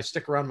know, I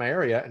stick around my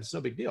area and it's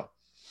no big deal.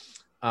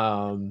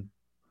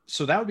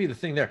 So that would be the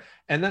thing there.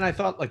 And then I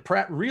thought, like,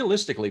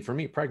 realistically for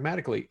me,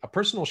 pragmatically, a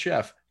personal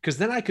chef, because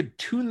then I could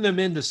tune them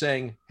into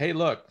saying, hey,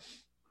 look,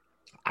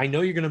 I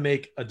know you're going to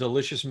make a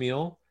delicious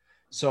meal.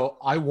 So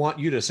I want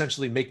you to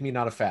essentially make me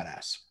not a fat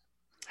ass.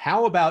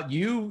 How about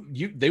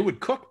they would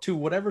cook to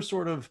whatever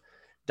sort of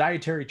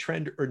dietary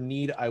trend or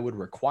need I would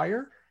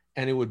require.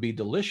 And it would be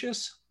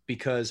delicious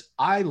because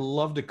I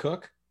love to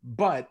cook,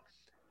 but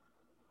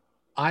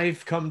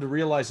I've come to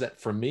realize that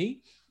for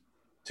me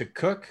to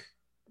cook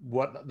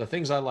what the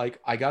things I like,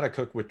 I got to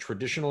cook with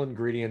traditional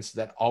ingredients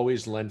that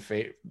always lend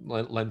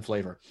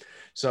flavor.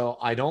 So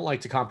I don't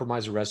like to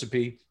compromise a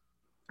recipe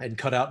and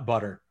cut out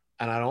butter.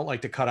 And I don't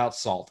like to cut out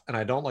salt. And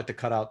I don't like to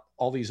cut out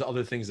all these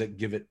other things that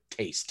give it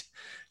taste,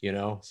 you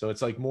know? So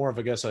it's like more of,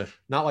 I guess,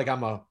 not like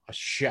I'm a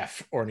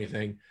chef or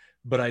anything,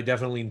 but I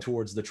definitely lean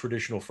towards the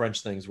traditional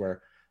French things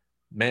where,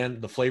 man,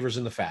 the flavor's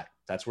in the fat.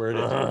 That's where it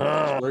is.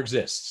 That's where it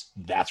exists.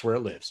 That's where it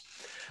lives.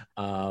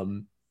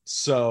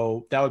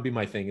 So that would be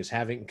my thing, is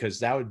having, because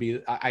that would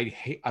be, I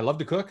love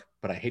to cook,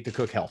 but I hate to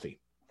cook healthy.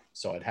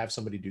 So I'd have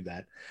somebody do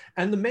that.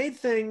 And the maid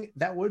thing,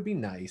 that would be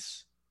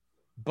nice.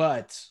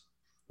 But,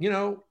 you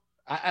know,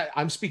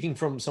 I'm speaking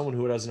from someone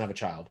who doesn't have a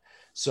child.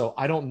 So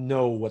I don't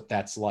know what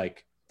that's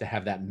like to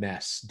have that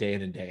mess day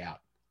in and day out.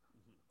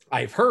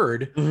 I've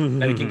heard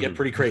that it can get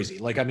pretty crazy.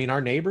 Like, I mean,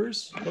 our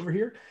neighbors over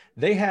here,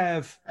 they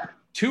have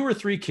 2 or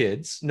 3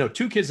 kids. No,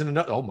 2 kids in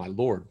another. Oh my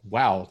Lord.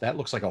 Wow. That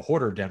looks like a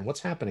hoarder den. What's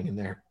happening in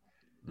there?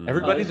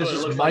 Everybody, this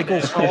is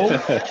Michael's home.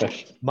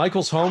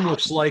 Michael's home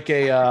looks like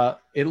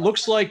it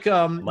looks like,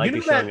 Mike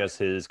is showing us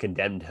his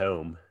condemned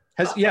home.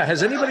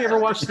 Has anybody ever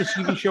watched the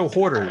TV show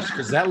Hoarders?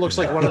 Because that looks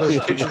like one of those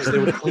kitchens they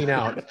would clean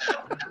out.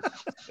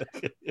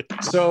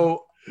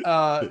 So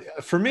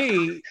for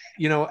me,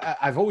 you know,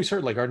 I've always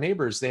heard like our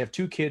neighbors, they have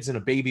 2 kids and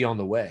a baby on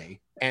the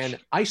way. And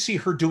I see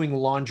her doing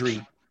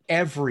laundry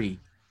every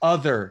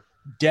other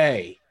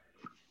day.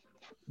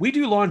 We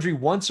do laundry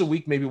once a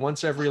week, maybe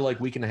once every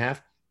like week and a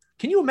half.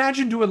 Can you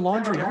imagine doing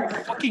laundry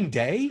every fucking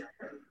day?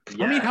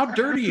 Yeah. I mean, how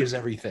dirty is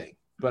everything?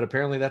 But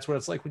apparently that's what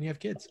it's like when you have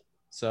kids.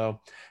 So,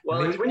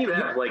 well, it's when you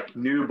have like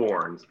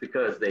newborns,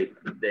 because they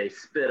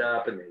spit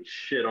up and they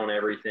shit on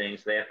everything,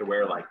 so they have to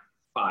wear like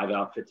 5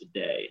 outfits a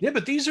day. Yeah,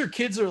 but these are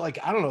kids are like,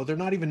 I don't know, they're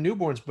not even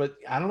newborns, but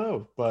I don't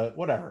know, but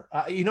whatever.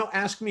 You know,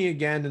 ask me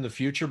again in the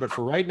future, but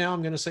for right now,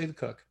 I'm going to say the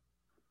cook.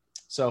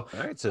 So, all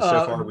right, so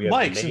far we have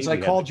Mike, since I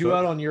called you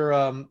out on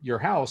your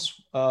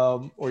house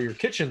or your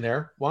kitchen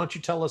there, why don't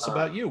you tell us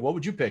about you? What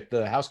would you pick?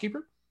 The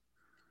housekeeper?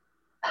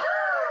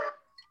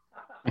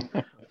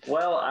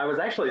 Well, I was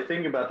actually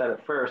thinking about that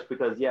at first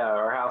because, yeah,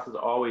 our house is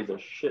always a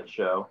shit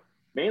show,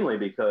 mainly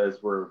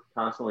because we're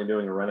constantly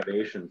doing a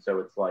renovation. So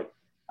it's like,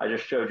 I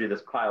just showed you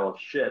this pile of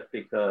shit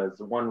because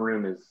one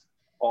room is,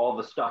 all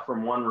the stuff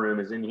from one room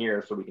is in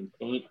here so we can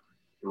paint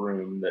the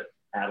room that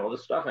had all the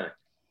stuff in it.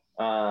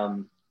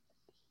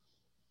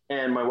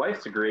 And my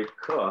wife's a great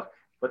cook,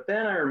 but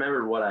then I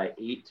remembered what I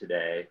ate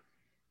today.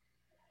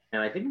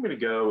 And I think I'm going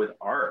to go with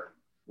Art,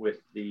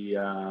 with the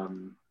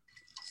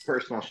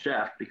personal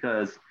chef,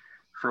 because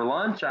for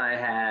lunch, I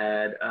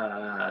had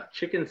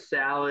chicken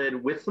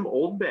salad with some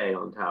Old Bay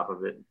on top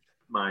of it,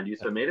 mind you,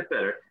 so it made it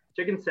better.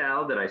 Chicken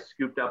salad that I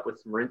scooped up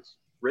with some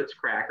Ritz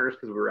crackers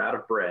because we were out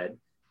of bread.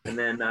 And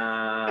then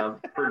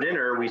for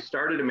dinner, we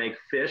started to make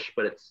fish,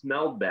 but it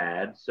smelled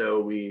bad. So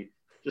we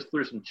just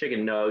threw some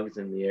chicken nugs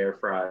in the air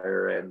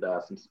fryer and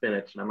some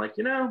spinach. And I'm like,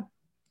 you know,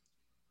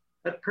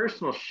 that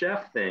personal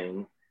chef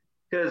thing,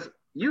 because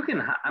you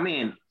can, I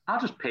mean, I'll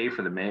just pay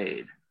for the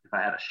maid if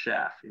I had a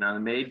chef. You know, the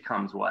maid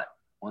comes, what,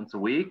 once a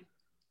week?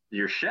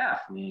 Your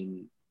chef, I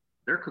mean,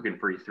 they're cooking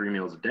for you 3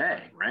 meals a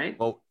day, right?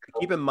 Well,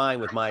 keep in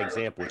mind with my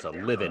example, it's a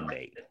live-in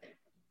maid.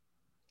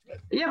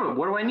 Yeah, but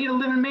what do I need a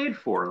live-in maid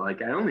for?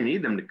 Like, I only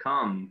need them to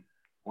come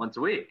once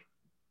a week.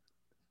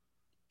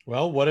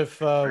 Well, what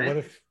if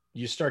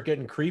you start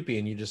getting creepy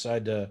and you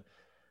decide to,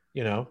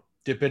 you know,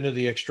 dip into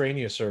the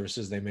extraneous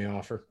services they may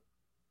offer?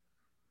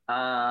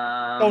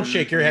 Don't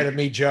shake your head at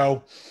me,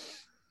 Joe.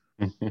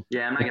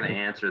 Yeah, I'm not going to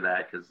answer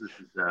that because this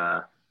is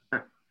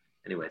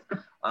anyways.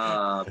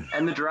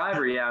 And the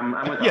driver, yeah,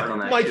 I'm with Art on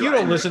that. Mike, too. you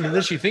don't listen to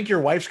this. You think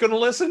your wife's going to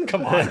listen?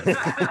 Come on.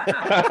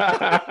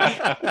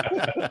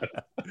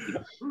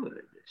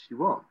 She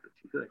won't, but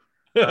she could.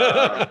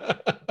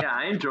 Yeah,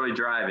 I enjoy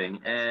driving,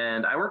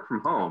 and I work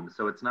from home,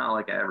 so it's not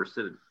like I ever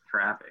sit in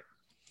traffic.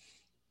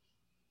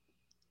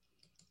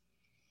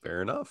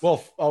 Fair enough.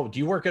 Well, do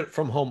you work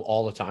from home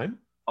all the time?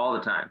 All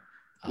the time.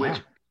 Which,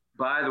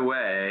 by the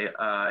way,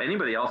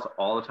 anybody else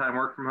all the time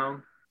work from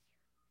home?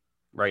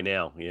 Right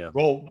now, yeah.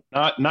 Well,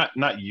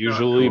 not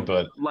usually,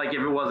 but like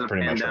if it wasn't a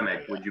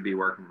pandemic, would you be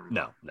working from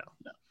home? No.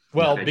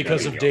 Well,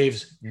 because of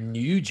Dave's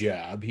new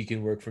job, he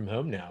can work from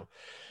home now.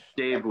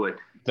 Dave would.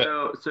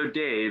 So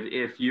Dave,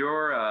 if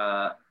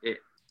you're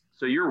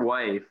so your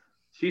wife,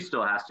 she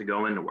still has to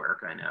go into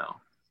work, I know.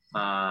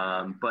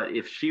 But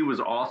if she was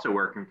also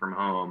working from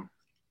home,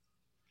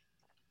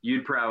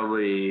 you'd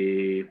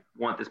probably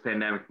want this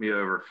pandemic to be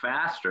over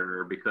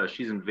faster because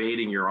she's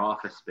invading your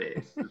office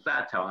space.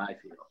 That's how I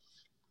feel.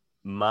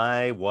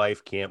 My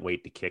wife can't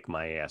wait to kick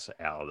my ass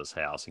out of this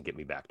house and get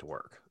me back to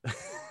work.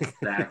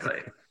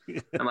 Exactly.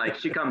 I'm like,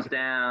 she comes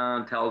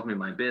down, tells me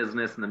my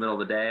business in the middle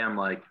of the day. I'm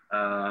like,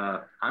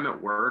 I'm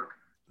at work.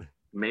 It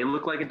may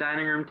look like a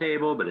dining room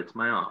table, but it's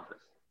my office.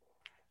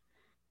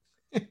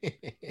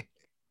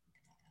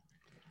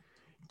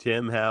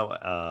 Tim,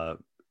 where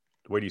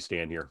do you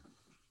stand here?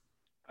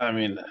 I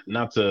mean,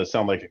 not to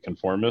sound like a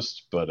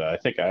conformist, but I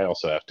think I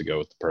also have to go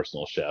with the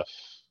personal chef.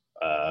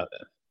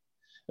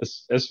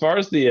 As far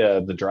as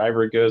the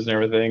driver goes and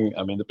everything,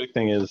 I mean, the big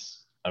thing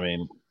is, I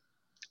mean,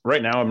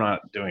 right now I'm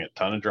not doing a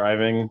ton of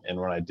driving, and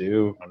when I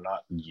do, I'm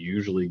not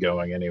usually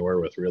going anywhere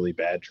with really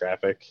bad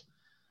traffic.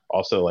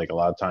 Also, like a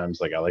lot of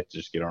times, like I like to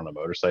just get on a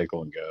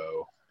motorcycle and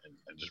go and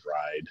just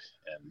ride,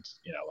 and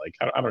you know, like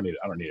I don't need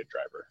a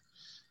driver.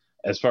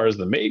 As far as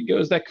the maid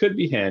goes, that could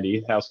be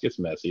handy. House gets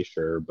messy,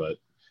 sure, but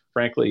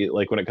frankly,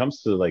 like when it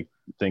comes to like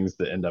things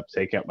that end up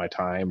taking up my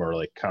time or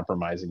like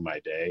compromising my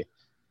day,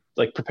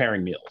 like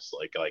preparing meals,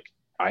 like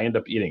I end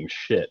up eating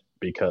shit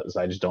because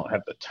I just don't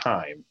have the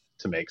time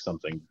to make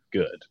something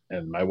good,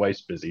 and my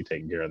wife's busy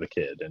taking care of the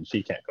kid and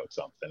she can't cook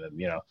something, and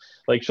you know,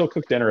 like she'll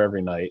cook dinner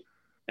every night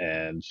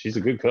and she's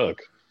a good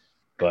cook,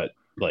 but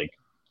like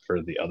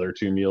for the other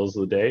 2 meals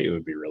of the day, it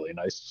would be really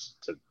nice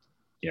to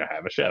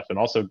have a chef, and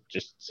also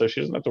just so she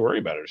doesn't have to worry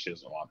about it if she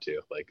doesn't want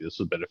to. Like, this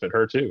would benefit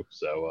her too.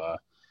 So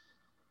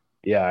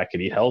yeah, I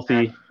could eat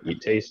healthy,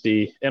 eat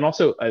tasty, and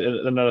also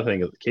another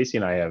thing, Casey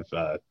and I have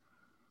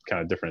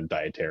kind of different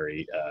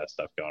dietary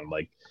stuff going.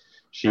 Like,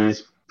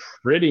 she's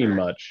pretty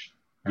much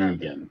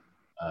vegan,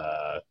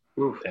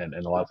 and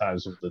a lot of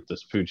times the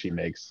food she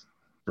makes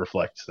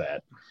reflects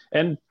that,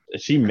 and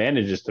she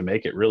manages to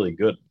make it really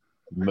good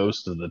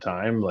most of the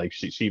time. Like,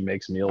 she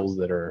makes meals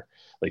that are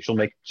like, she'll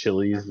make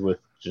chilies with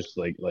just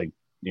like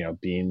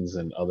beans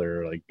and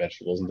other like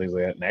vegetables and things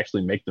like that, and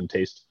actually make them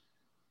taste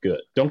good.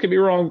 Don't get me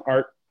wrong,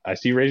 Art, I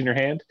see you raising your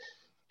hand.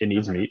 It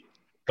needs meat,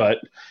 but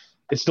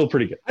it's still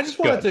pretty good. I just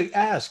wanted to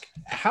ask,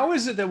 how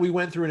is it that we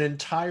went through an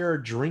entire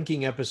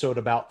drinking episode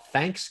about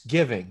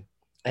Thanksgiving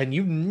and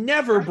you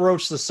never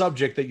broached the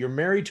subject that you're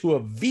married to a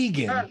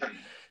vegan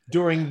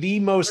during the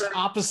most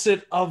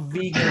opposite of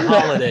vegan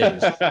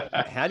holidays?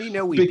 How do you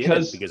know we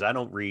didn't? Because I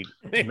don't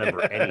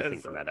remember anything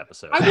from that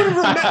episode. I would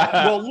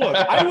have well, look,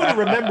 I would have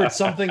remembered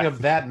something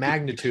of that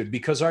magnitude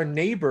because our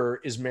neighbor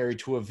is married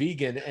to a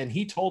vegan, and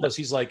he told us,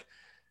 he's like,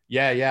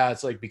 yeah,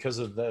 it's like because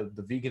of the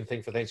vegan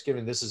thing for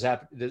Thanksgiving, this has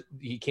happened.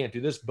 He can't do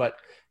this, but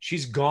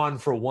she's gone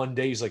for one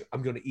day. He's like,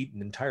 I'm going to eat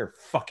an entire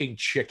fucking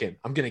chicken.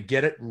 I'm going to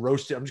get it,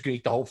 roast it. I'm just going to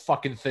eat the whole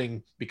fucking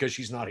thing because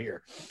she's not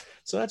here.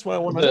 So that's why I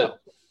want to know.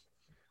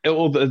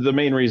 Well, the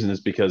main reason is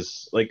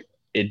because, like,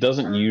 it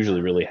doesn't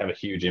usually really have a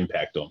huge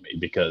impact on me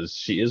because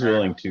she is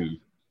willing to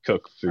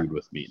cook food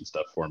with meat and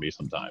stuff for me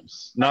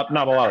sometimes. Not a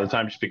lot of the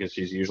time, just because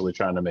she's usually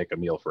trying to make a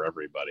meal for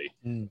everybody,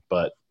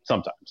 but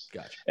sometimes.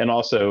 Gotcha. And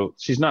also,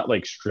 she's not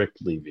like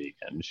strictly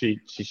vegan. She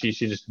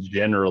just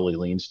generally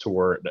leans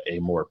toward a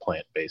more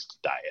plant-based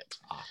diet.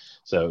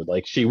 So,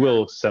 like, she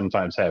will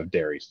sometimes have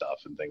dairy stuff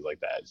and things like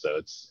that. So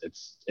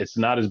it's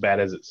not as bad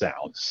as it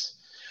sounds.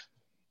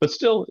 But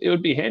still, it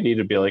would be handy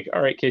to be like,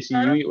 all right, Casey,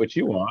 you eat what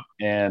you want,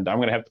 and I'm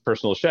going to have the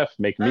personal chef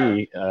make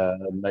me a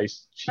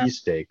nice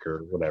cheesesteak or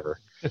whatever,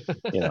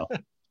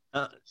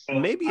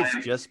 Maybe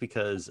it's just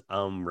because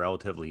I'm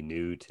relatively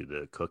new to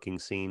the cooking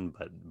scene,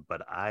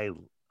 but I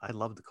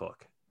love to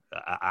cook.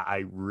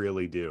 I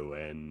really do.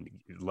 And,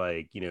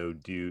 like,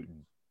 do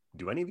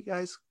any of you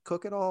guys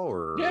cook at all?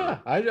 Or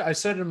yeah, I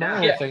said in my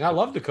whole thing, I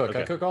love to cook.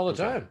 Okay. I cook all the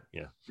time.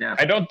 Yeah.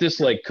 I don't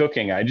dislike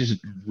cooking. I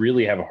just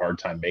really have a hard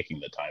time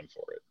making the time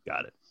for it.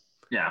 Got it.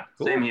 Yeah,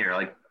 cool. Same here.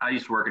 Like, I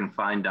used to work in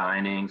fine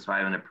dining, so I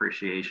have an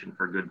appreciation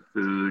for good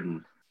food,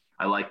 and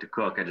I like to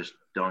cook. I just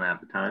don't have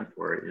the time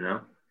for it,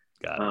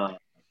 Got it.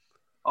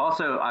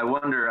 Also, I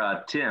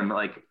wonder, Tim,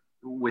 like,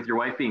 with your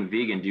wife being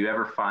vegan, do you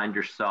ever find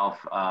yourself,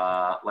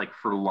 like,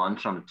 for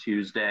lunch on a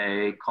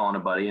Tuesday, calling a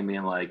buddy and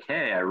being like,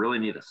 hey, I really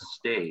need a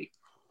steak.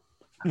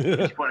 Do you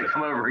want to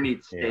come over and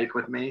eat steak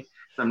with me?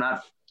 So I'm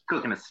not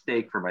cooking a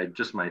steak for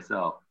just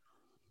myself.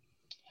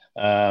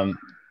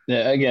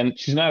 Again,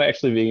 she's not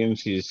actually vegan.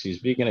 She's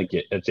vegan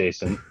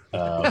adjacent.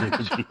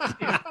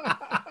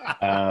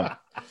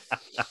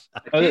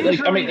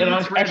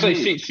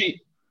 Actually,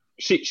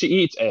 she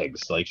eats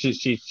eggs. Like,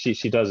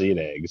 she does eat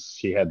eggs.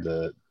 She had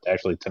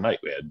actually tonight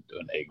we had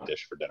an egg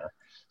dish for dinner.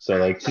 So,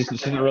 like,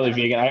 she's not really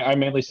vegan. I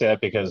mainly say that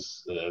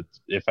because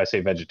if I say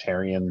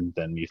vegetarian,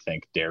 then you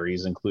think dairy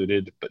is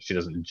included, but she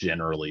doesn't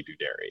generally do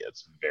dairy.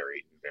 It's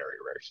very, very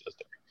rare she does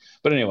dairy.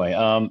 But anyway,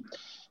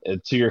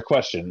 to your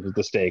question with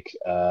the steak,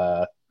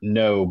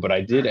 no, but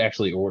I did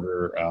actually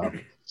order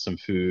some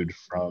food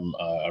from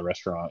a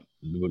restaurant.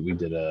 We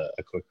did a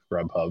quick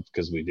Grubhub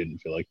because we didn't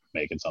feel like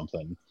making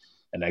something,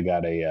 and I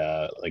got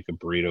a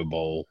burrito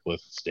bowl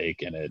with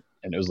steak in it,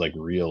 and it was like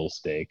real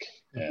steak,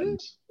 and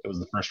it was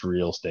the first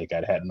real steak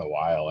I'd had in a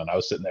while, and I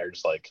was sitting there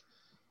just like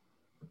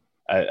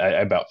I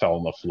about fell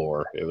on the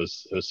floor. It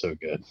was so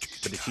good.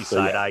 But did she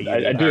side eye you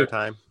the entire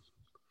time?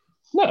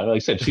 No, like I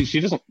said, she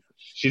doesn't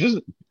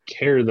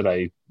care that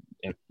I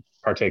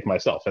partake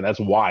myself, and that's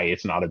why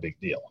it's not a big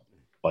deal.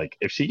 Like,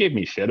 if she gave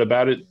me shit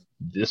about it,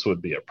 this would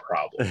be a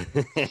problem.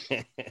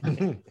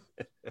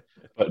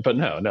 but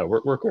no,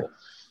 we're cool.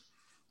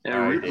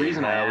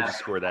 Reason I asked,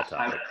 score that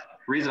topic.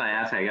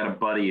 I got a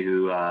buddy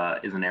who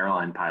is an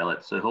airline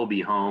pilot, so he'll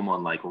be home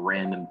on, like,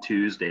 random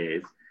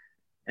Tuesdays,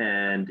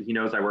 and he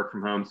knows I work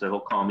from home, so he'll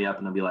call me up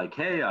and he'll be like,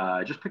 hey,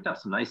 I just picked up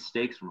some nice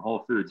steaks from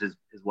Whole Foods. His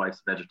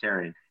wife's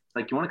vegetarian.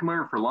 Like, you want to come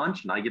over for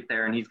lunch? And I get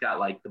there and he's got,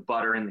 like, the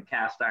butter in the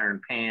cast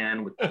iron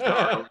pan with the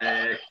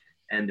garlic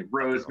and the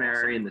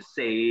rosemary and the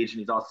sage, and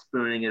he's all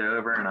spooning it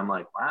over. And I'm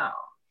like, wow.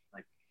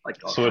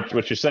 So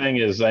what you're saying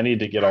is I need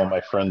to get all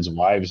my friends'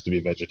 wives to be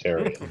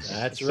vegetarians.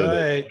 That's so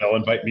right. They'll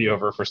invite me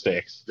over for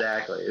steaks.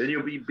 Exactly. Then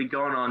you'll be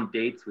going on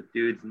dates with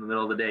dudes in the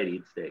middle of the day to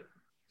eat steak.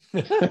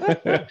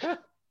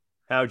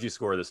 How'd you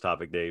score this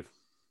topic, Dave?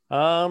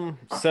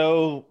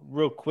 So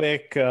real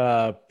quick,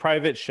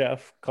 private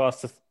chef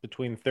costs us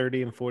between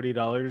 $30 and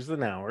 $40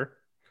 an hour.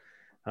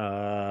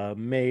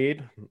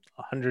 Maid,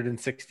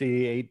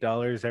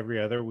 $168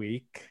 every other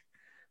week.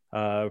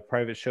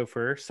 Private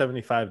chauffeur,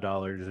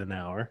 $75 an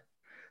hour.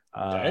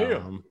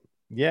 Damn.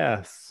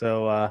 Yeah.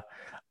 So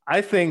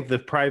I think the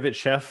private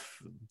chef,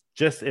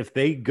 just if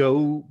they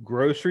go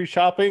grocery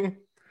shopping,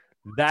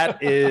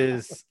 that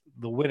is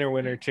the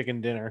winner chicken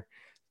dinner.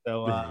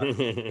 So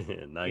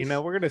Nice. you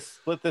know, we're gonna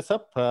split this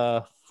up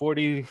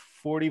 40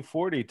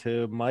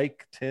 to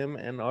Mike, Tim,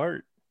 and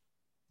Art.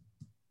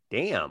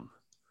 Damn.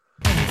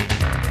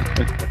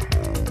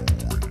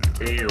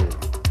 Ew.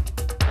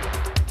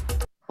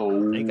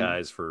 Oh, Hey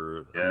guys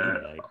for Yeah. me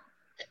tonight.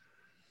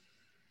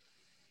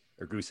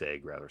 Or goose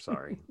egg, rather.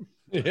 Sorry.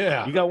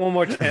 Yeah. You got one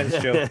more chance,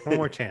 Joe. One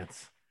more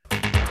chance.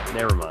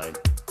 Never mind.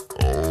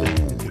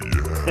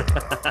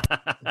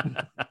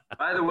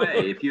 by the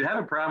way, if you have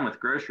a problem with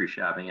grocery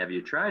shopping, have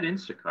you tried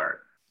Instacart?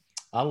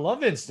 I love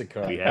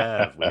Instacart. We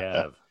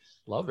have.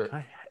 Love it.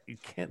 You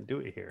can't do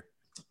it here.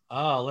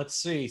 Let's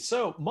see.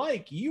 So,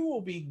 Mike, you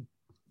will be.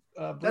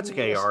 That's bringing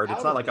okay, us Art. out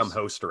It's not of like I'm this.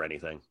 host or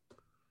anything.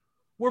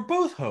 We're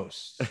both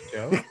hosts,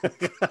 Joe.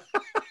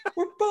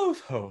 We're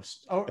both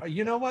hosts. Oh,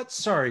 you know what?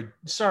 Sorry,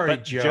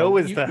 But Joe. Joe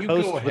is You- the you go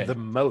host with ahead. the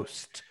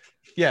most.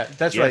 Yeah,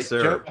 that's Yes, right.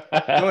 sir. Joe,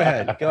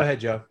 go ahead,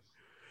 Joe.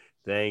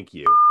 Thank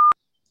you.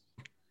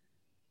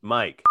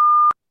 Mike,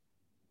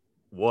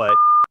 what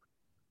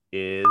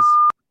is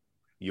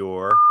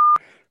your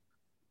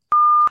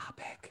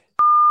topic?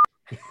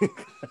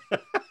 Mike,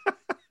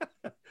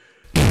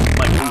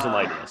 please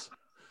enlighten us.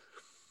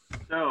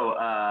 So,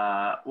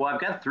 well,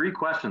 I've got 3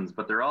 questions,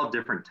 but they're all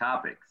different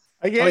topics.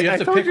 Yeah, you have I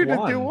to told pick you to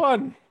do one.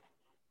 one.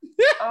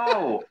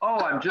 Oh,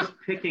 I'm just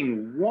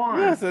picking one.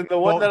 Yes, and the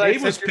one Well, that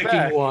Dave I was sent you picking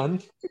back.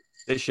 one.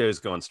 This show's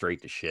going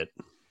straight to shit.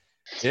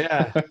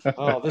 Yeah.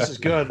 Oh, this is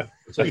good.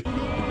 So,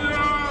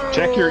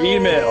 Check your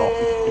email.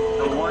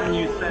 The one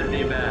you sent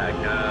me back.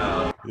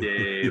 Oh,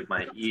 Dave,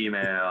 my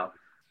email.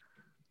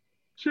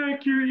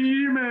 Check your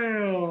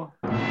email.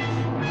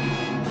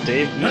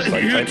 Dave, can you just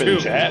like type in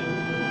chat?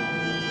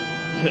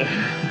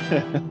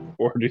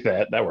 Or do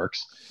that. That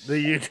works. The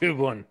YouTube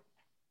one.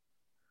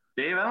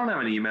 Dave, I don't have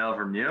an email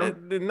from you. Not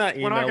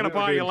email. We're not going to we were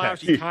buy you a doing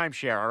text. lousy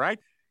timeshare, all right?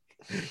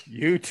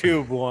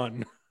 YouTube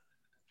one.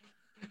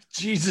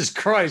 Jesus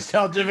Christ,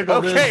 how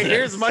difficult is Okay, this?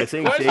 here's I Mike's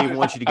think question. Dave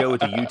wants you to go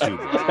with the YouTube.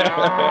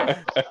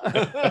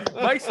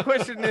 Mike's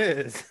question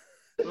is.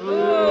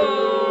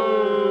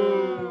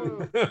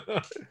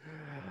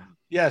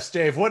 Yes,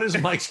 Dave. What is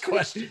Mike's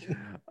question?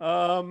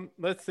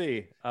 Let's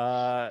see.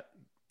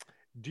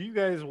 Do you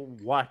guys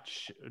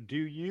watch? Do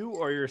you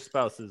or your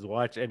spouses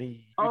watch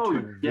any Oh,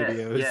 YouTube yes,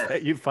 videos yes.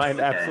 that you find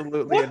Okay.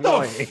 absolutely What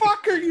annoying? the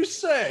fuck are you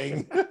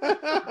saying?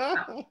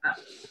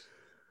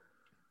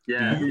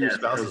 Yeah, Do you, your yes,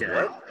 spouses okay.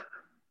 what?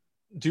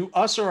 Do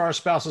us or our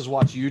spouses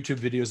watch YouTube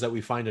videos that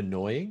we find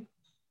annoying?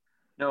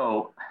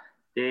 No,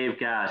 Dave,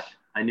 gosh,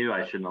 I knew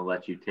I shouldn't have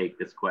let you take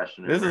this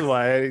question. This is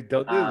why I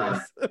don't do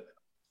this.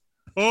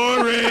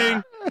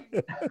 Boring.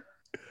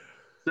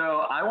 So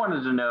I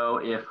wanted to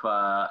know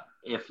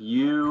if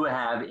you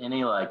have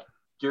any like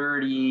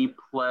guilty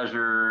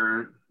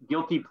pleasures,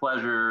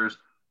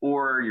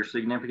 or your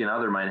significant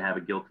other might have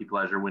a guilty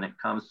pleasure when it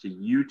comes to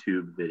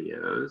YouTube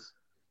videos.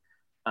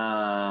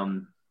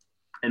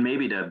 And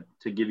maybe to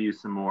give you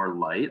some more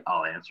light,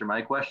 I'll answer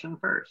my question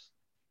first.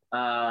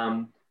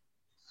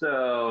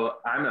 So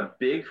I'm a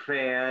big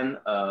fan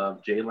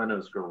of Jay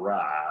Leno's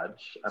Garage.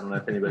 I don't know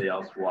if anybody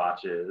else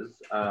watches,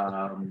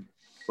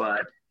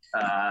 but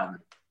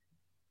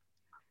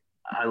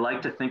I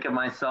like to think of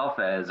myself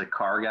as a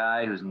car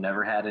guy who's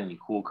never had any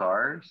cool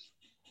cars.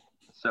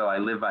 So I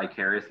live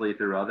vicariously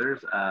through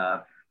others. I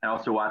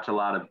also watch a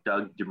lot of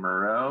Doug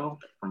DeMuro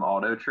from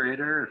Auto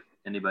Trader. If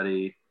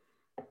anybody,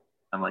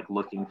 I'm like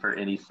looking for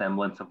any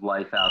semblance of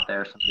life out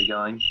there. Somebody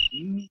going,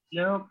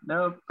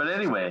 nope. But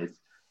anyways,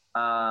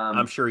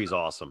 I'm sure he's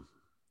awesome.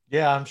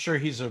 Yeah, I'm sure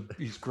he's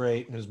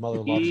great, and his mother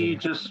loves he him.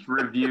 just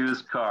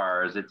reviews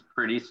cars. It's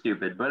pretty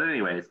stupid. But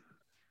anyways,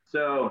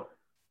 so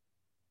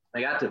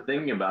I got to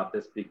thinking about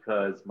this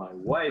because my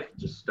wife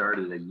just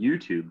started a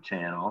YouTube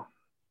channel.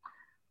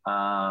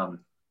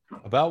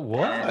 About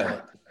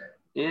what?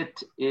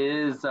 It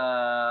is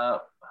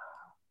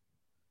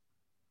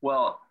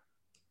well,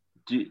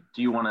 do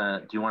you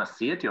want to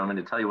see it? Do you want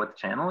me to tell you what the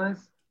channel is?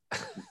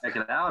 Check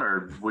it out,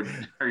 or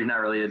are you not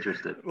really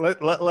interested?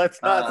 Let's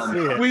not see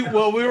it. We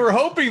were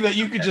hoping that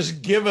you could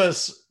just give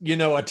us, a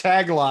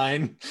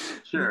tagline.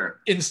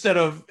 Sure. Instead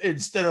of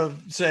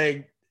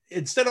saying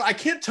I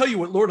can't tell you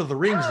what Lord of the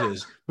Rings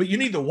is, but you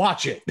need to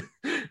watch it.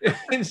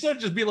 Instead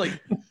of just be like,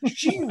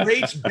 she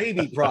rates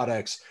baby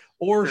products,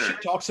 or she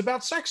talks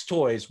about sex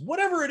toys.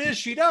 Whatever it is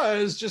she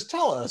does, just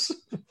tell us.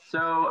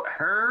 So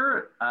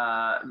her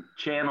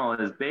channel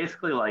is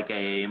basically like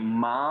a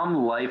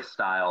mom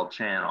lifestyle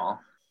channel,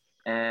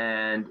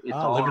 and it's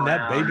all living that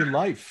around, baby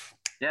life.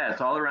 Yeah,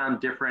 it's all around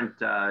different,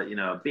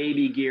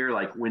 baby gear.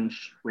 Like when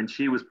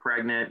she was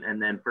pregnant,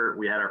 and then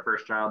we had our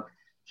first child,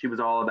 she was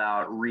all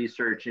about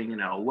researching,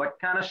 what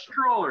kind of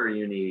stroller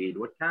you need,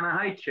 what kind of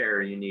high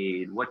chair you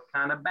need, what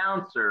kind of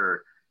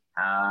bouncer,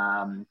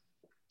 how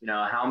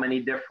many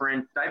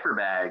different diaper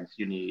bags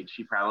you need.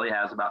 She probably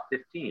has about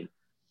 15.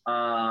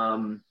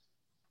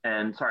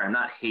 And sorry, I'm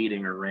not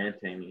hating or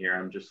ranting here.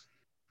 I'm just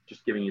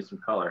giving you some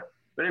color.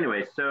 But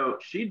anyway, so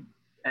she's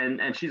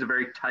a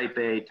very type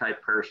A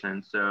type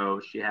person.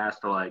 So she has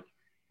to like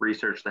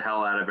research the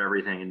hell out of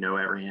everything and know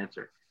every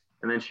answer.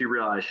 And then she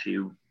realized she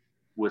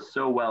was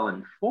so well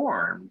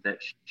informed that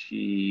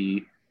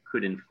she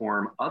could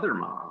inform other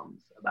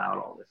moms about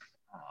all this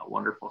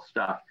wonderful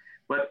stuff.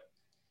 But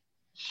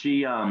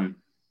she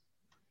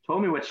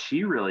told me what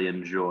she really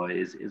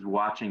enjoys is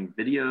watching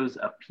videos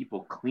of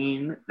people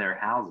clean their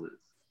houses.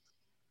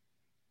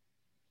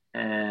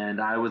 And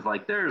I was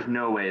like, there's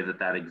no way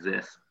that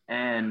exists.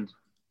 And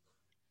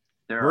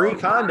Marie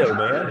Kondo,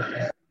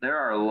 man. There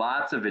are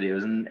lots of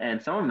videos,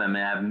 and some of them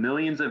have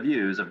millions of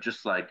views of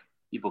just like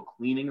people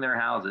cleaning their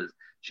houses.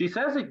 She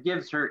says it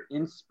gives her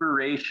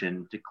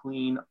inspiration to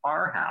clean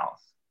our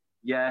house.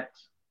 Yet,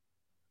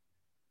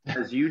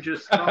 as you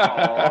just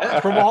saw,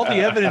 from all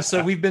the evidence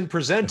that we've been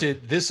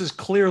presented, this is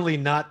clearly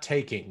not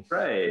taking.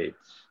 Right.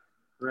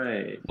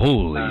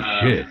 Holy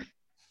shit.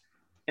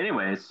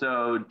 Anyway,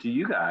 so do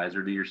you guys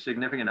or do your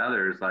significant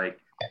others, like,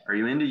 are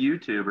you into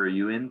YouTube? Or are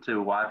you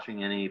into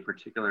watching any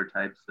particular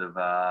types of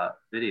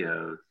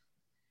videos?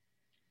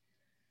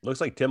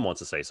 Looks like Tim wants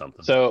to say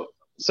something.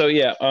 So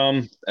yeah,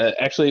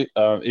 actually,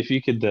 if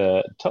you could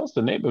tell us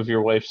the name of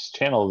your wife's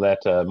channel, that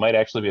might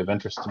actually be of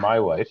interest to my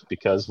wife,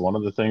 because one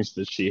of the things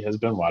that she has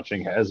been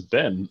watching has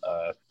been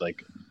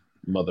like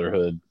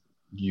motherhood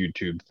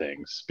YouTube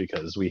things,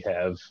 because we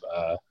have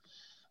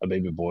a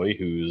baby boy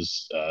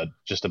who's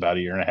just about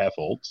 1.5 years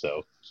old.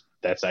 So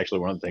that's actually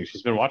one of the things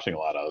she's been watching a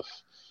lot of.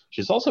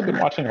 She's also been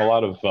watching a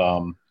lot of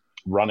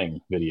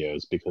running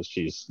videos, because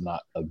she's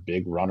not a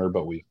big runner,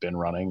 but we've been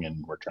running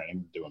and we're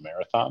training to do a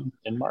marathon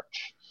in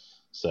March.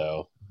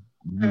 So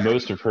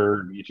most of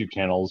her YouTube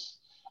channels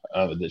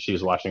that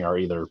she's watching are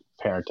either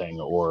parenting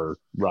or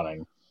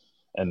running.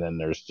 And then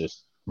there's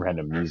just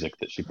random music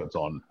that she puts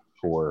on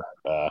for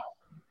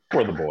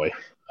the boy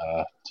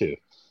too.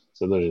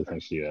 So those are the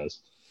things she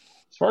does.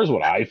 As far as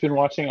what I've been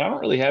watching, I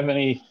don't really have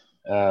any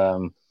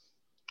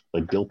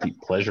like guilty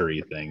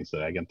pleasure-y things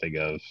that I can think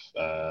of.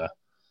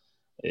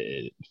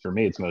 For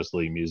me, it's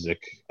mostly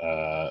music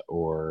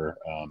or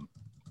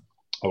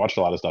I watched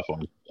a lot of stuff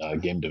on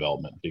game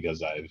development,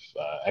 because I've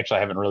actually I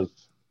haven't really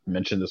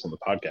mentioned this on the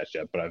podcast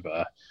yet, but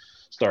I've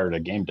started a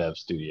game dev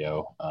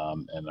studio,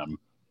 and I'm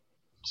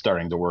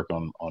starting to work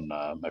on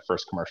my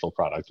first commercial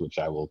product, which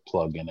I will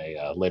plug in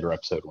a later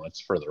episode when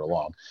it's further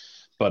along.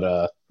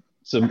 But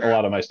so a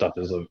lot of my stuff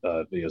is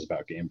videos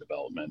about game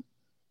development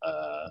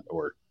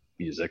or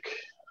music,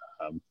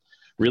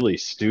 really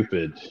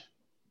stupid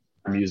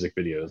music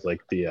videos, like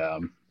the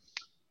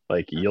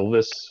like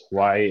Ylvis,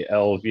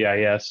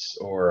 Ylvis,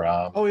 or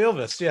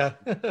Ylvis, yeah.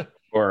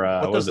 Or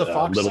what does the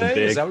fox Little say?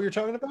 Big. Is that what you're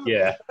talking about?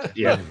 Yeah.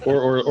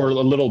 or a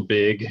Little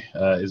Big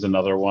is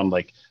another one,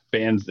 like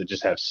bands that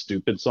just have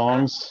stupid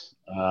songs.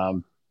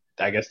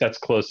 I guess that's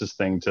closest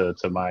thing to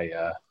my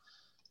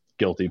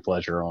guilty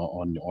pleasure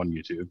on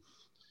YouTube.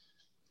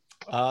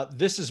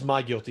 This is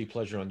my guilty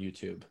pleasure on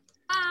YouTube.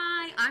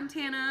 Hi, I'm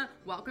Tana.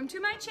 Welcome to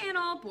my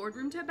channel,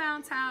 Boardroom to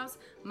Bounce House.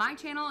 My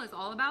channel is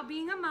all about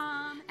being a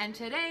mom, and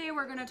today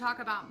we're going to talk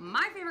about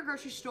my favorite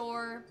grocery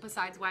store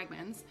besides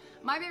Wegmans.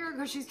 My favorite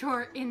grocery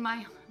store in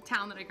my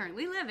town that I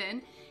currently live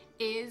in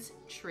is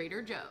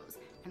Trader Joe's.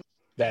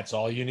 That's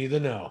all you need to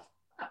know.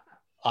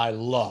 I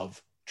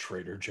love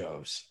Trader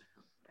Joe's.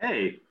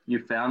 Hey,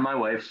 you found my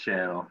wife's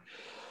channel.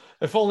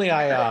 If only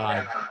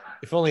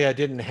I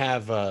didn't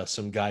have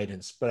some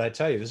guidance. But I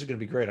tell you, this is going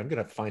to be great. I'm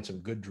going to find some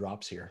good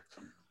drops here.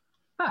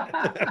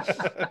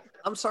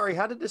 I'm sorry,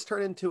 how did this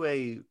turn into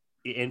a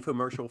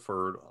infomercial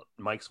for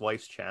Mike's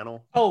wife's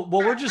channel? Oh,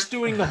 well, we're just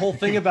doing the whole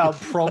thing about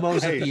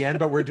promos at the end,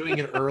 but we're doing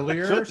it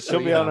earlier.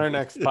 She'll be on our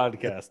next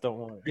podcast. Don't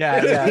worry.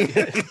 Yeah.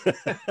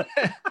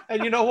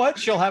 And you know what?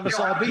 She'll have us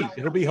all beat.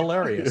 It'll be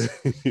hilarious.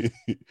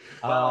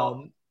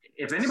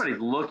 If anybody's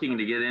looking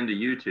to get into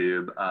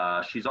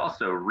YouTube, she's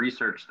also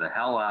researched the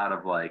hell out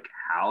of like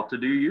how to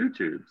do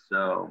YouTube.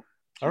 So,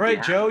 all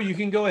right, Joe, you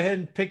can go ahead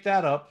and pick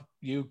that up.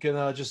 You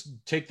can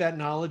just take that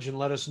knowledge and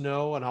let us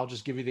know, and I'll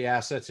just give you the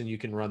assets and you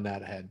can run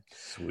that ahead.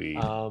 Sweet.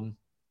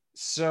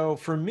 So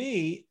for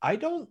me, I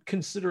don't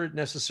consider it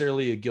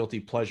necessarily a guilty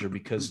pleasure,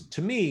 because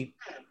to me,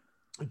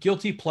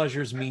 guilty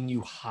pleasures mean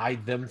you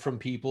hide them from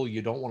people.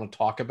 You don't want to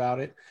talk about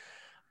it.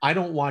 I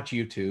don't watch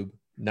YouTube.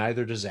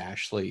 Neither does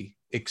Ashley,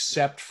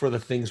 except for the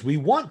things we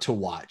want to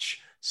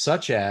watch,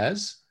 such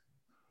as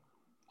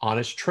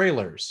honest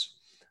trailers.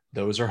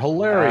 Those are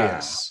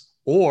hilarious.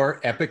 Or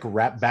epic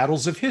rap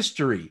battles of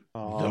history.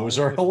 Those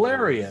are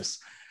hilarious.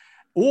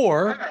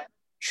 Or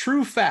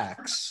True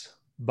Facts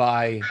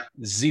by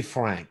Z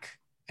Frank.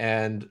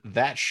 And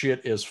that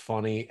shit is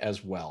funny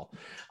as well.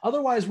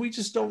 Otherwise, we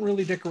just don't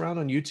really dick around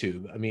on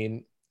YouTube. I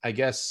mean, I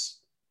guess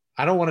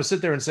I don't want to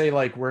sit there and say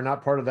like we're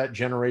not part of that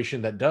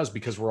generation that does,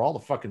 because we're all the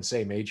fucking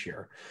same age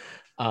here.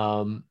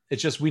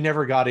 It's just we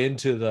never got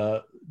into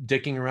the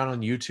dicking around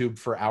on YouTube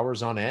for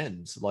hours on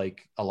end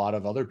like a lot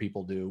of other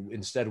people do.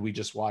 Instead, we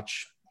just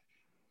watch,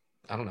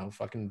 I don't know,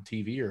 fucking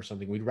TV or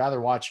something. We'd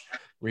rather watch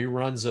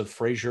reruns of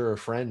Frasier or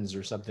Friends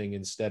or something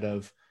instead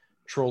of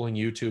trolling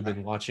YouTube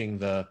and watching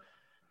the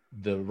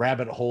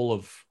rabbit hole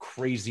of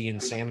crazy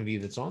insanity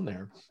that's on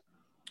there.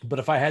 But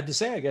if I had to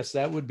say, I guess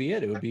that would be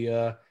it. It would be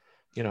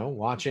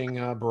watching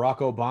Barack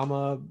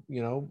Obama,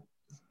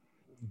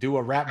 do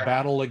a rap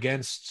battle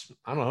against,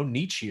 I don't know,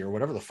 Nietzsche or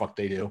whatever the fuck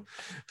they do.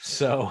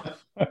 So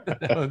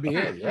that would be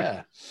it.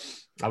 Yeah.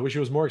 I wish it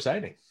was more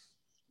exciting.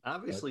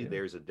 Obviously,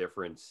 there's a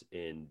difference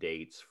in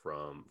dates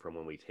from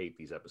when we tape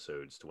these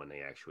episodes to when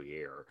they actually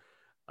air.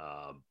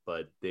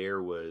 But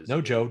there was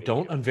no, Joe,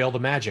 don't unveil the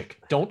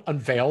magic. Don't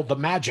unveil the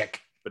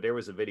magic. But there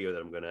was a video that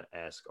I'm going to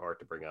ask Art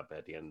to bring up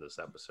at the end of this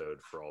episode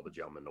for all the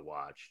gentlemen to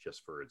watch,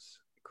 just for its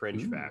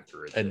cringe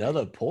factor.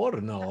 Another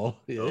porno.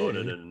 Yeah. Oh,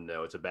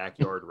 no. It's a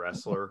backyard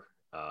wrestler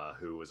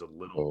who was a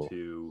little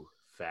too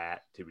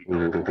fat to be.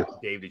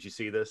 Dave, did you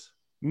see this?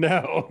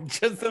 No,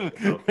 just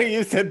when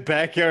you said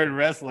backyard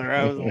wrestler,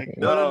 I was like,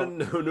 no.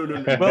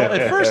 Well,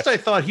 at first I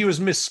thought he was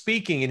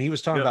misspeaking and he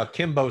was talking about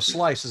Kimbo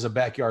Slice as a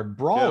backyard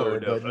brawler.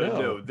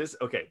 No. This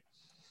okay.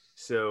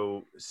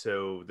 So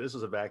this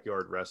was a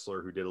backyard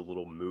wrestler who did a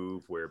little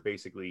move where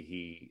basically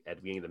he, at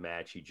the beginning of the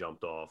match, he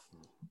jumped off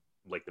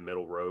like the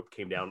middle rope,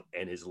 came down,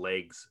 and his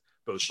legs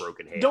both broke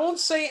in half. Don't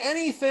say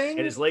anything.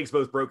 And his legs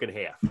both broke in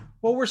half.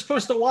 Well, we're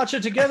supposed to watch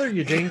it together,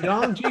 you ding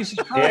dong. Jesus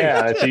Christ.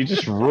 Yeah, so you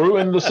just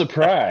ruined the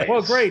surprise.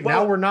 Well, great.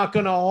 Now we're not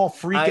going to all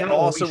freak out. I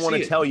also want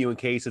to tell you in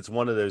case it's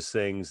one of those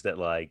things that,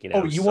 like, you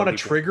know. Oh, you want a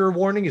trigger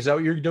warning? Is that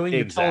what you're doing?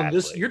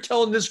 Exactly. You're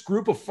telling this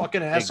group of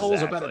fucking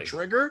assholes about a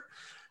trigger?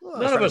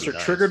 Well, none of us are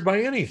triggered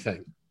by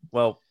anything.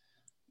 Well,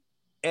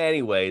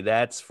 anyway,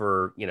 that's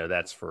for you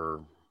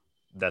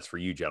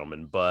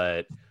gentlemen,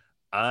 but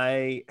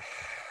and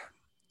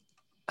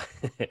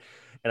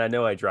I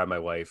know I drive my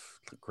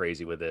wife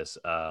crazy with this.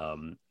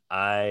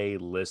 I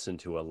listen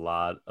to a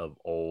lot of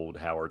old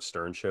Howard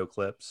Stern show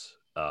clips.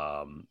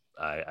 I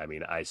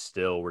mean, I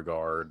still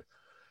regard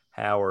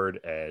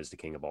Howard as the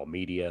king of all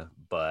media,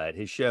 but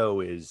his show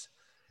is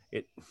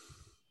it's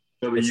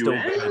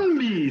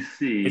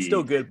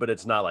still good, but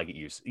it's not like it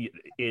used.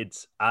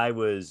 I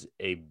was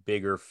a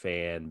bigger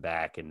fan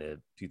back in the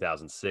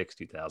 2006,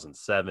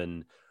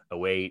 2007,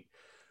 08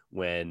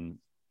 when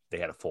they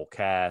had a full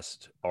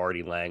cast.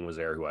 Artie Lang was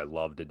there, who I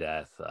loved to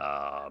death.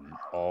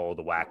 All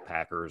the Whack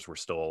Packers were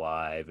still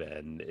alive,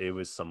 and it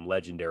was some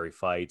legendary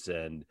fights.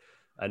 And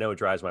I know it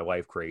drives my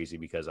wife crazy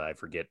because I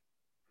forget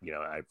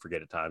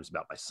at times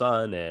about my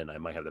son, and I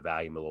might have the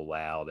volume a little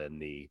loud, and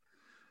the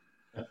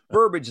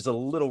verbiage is a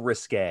little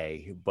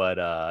risque,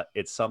 but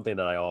it's something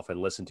that I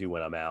often listen to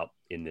when I'm out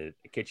in the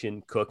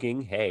kitchen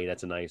cooking. Hey,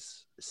 that's a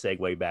nice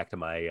segue back to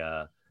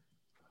my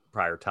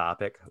prior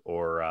topic,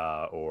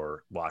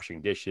 or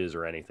washing dishes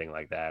or anything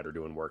like that, or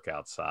doing work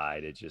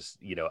outside. It just,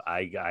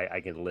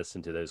 I can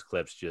listen to those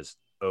clips just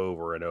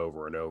over and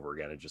over and over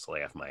again and just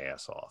laugh my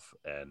ass off.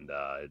 And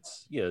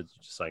it's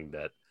just something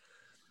that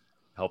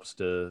helps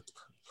to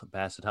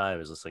pass the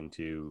time, is listening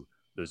to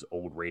those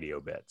old radio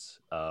bits.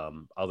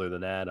 Other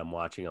than that, I'm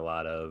watching a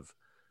lot of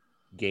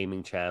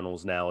gaming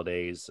channels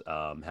nowadays.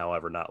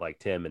 However, not like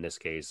Tim in this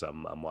case.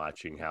 I'm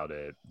watching how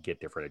to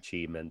get different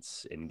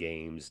achievements in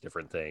games,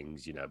 different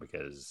things,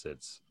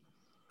 because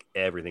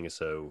everything is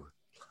so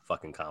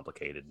fucking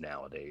complicated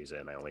nowadays,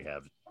 and I only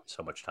have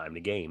so much time to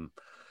game.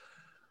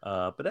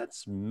 But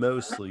that's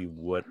mostly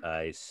what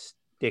I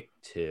stick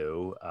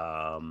to.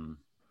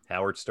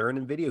 Howard Stern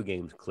and video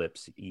games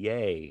clips.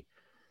 Yay.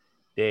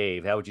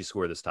 Dave, how would you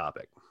score this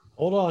topic?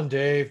 Hold on,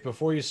 Dave.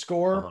 Before you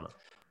score,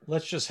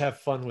 let's just have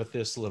fun with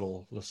this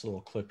little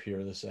clip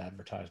here, this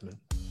advertisement.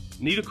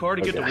 Need a car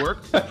to get to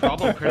work?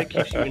 Problem credit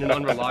keeps you in an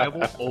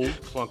unreliable old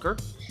clunker?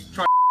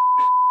 Try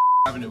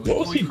Avenue. What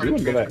was he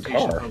doing to that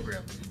car?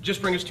 Program.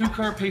 Just bring us 2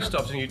 current pay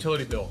stubs and a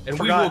utility bill, and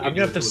we will I'm gonna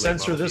have to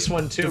censor this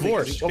one too.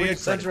 Divorce, bad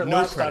credit,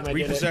 no credit,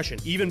 repossession,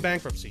 even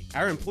bankruptcy.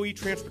 Our employee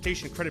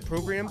transportation credit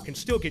program can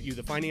still get you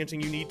the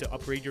financing you need to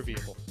upgrade your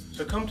vehicle.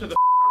 So come to the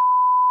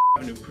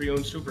Avenue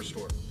Pre-Owned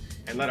Superstore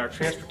and let our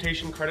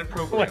transportation credit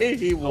program put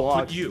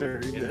you in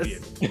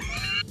the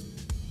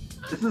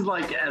This is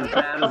like as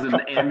bad as an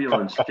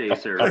ambulance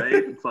chaser, right?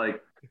 It's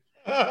like,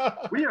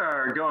 we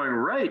are going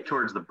right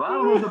towards the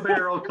bottom of the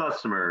barrel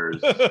customers.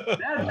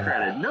 Bad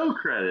credit, no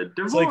credit,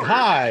 divorce. It's like,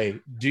 hi,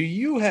 do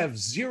you have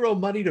zero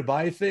money to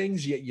buy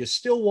things, yet you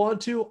still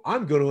want to?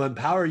 I'm going to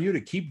empower you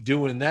to keep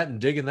doing that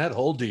and digging that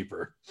hole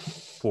deeper.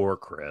 Poor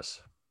Chris.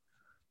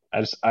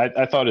 I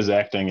thought his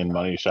acting in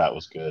Money Shot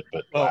was good,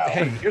 but wow.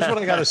 Hey, here's what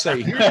I got to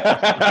say.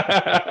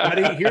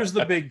 Here's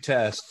the big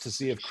test to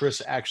see if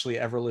Chris actually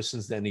ever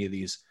listens to any of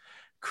these.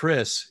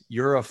 Chris,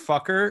 you're a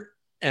fucker,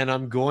 and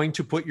I'm going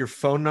to put your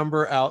phone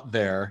number out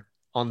there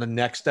on the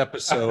next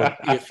episode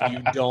if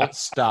you don't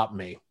stop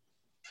me.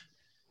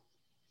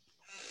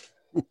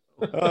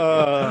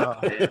 All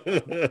right.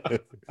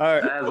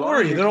 Don't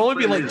worry, there'll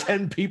only be like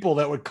 10 people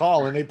that would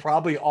call, and they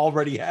probably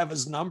already have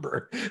his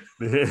number.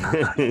 All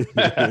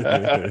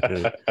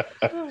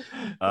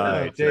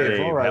right,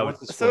 Dave. All right.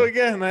 So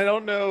again, I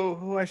don't know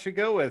who I should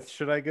go with.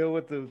 Should I go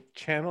with the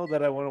channel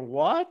that I want to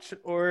watch,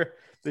 or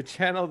the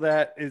channel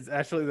that is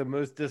actually the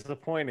most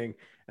disappointing?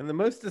 And the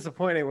most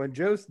disappointing, when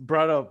Joe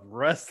brought up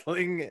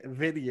wrestling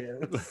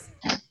videos,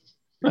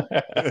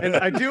 and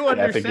I do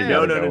understand.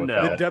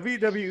 No. The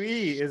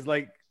WWE is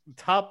like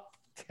top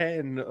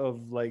 10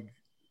 of like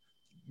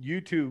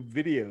YouTube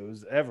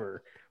videos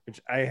ever,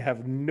 which I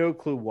have no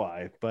clue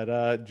why.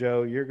 But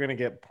Joe, you're going to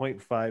get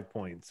 0.5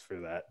 points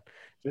for that.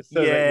 Just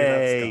so that you're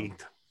not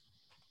stumped.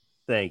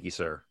 Thank you,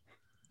 sir.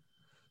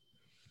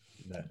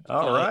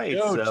 All right.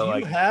 Joe, So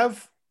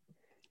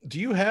do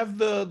you have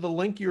the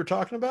link you were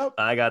talking about?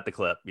 I got the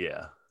clip.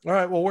 Yeah. All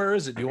right. Well, where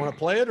is it? Do you want to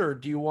play it, or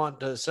do you want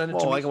to send it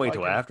to me? I can wait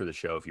till after the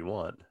show if you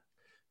want.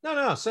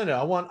 No, send it.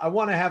 I want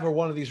to have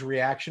one of these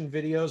reaction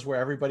videos where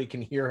everybody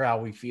can hear how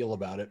we feel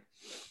about it.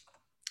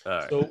 All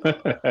right. So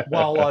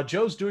while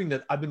Joe's doing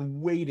that, I've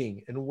been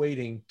waiting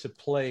to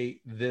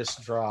play this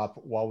drop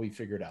while we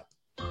figure it out.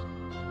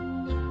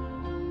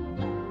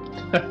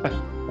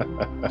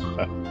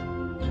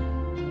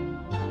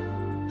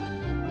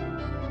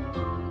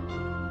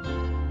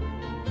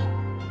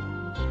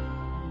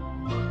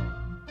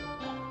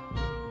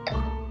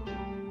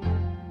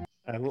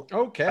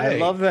 Okay. I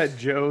love that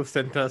Joe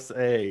sent us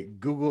a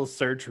Google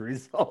search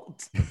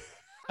result. He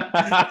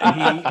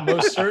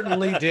most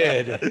certainly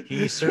did.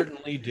 He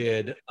certainly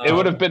did. It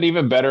would have been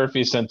even better if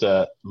he sent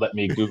a "Let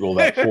me Google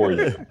that for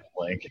you"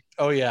 link.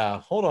 Oh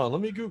yeah, hold on.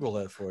 Let me Google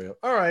that for you.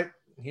 All right,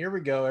 here we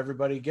go.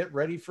 Everybody, get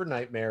ready for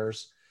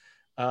nightmares.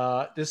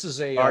 This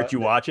is a. Art, you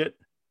watch it?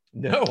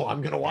 No,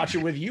 I'm going to watch it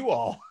with you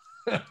all.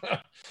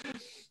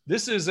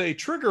 This is a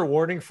trigger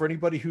warning for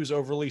anybody who's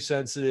overly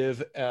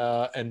sensitive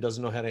and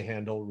doesn't know how to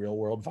handle real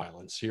world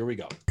violence. Here we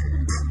go.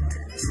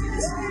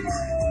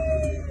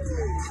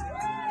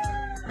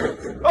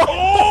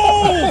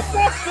 Oh,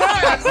 fuck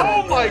that!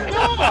 Oh my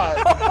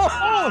god!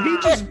 Oh, he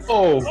just.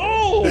 Oh,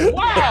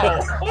 wow!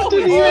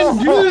 Didn't even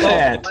do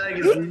that. Leg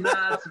is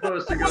not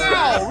supposed to go.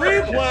 Wow!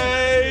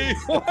 Replay!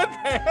 What the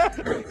heck?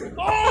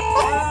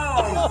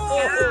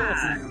 Oh!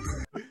 God.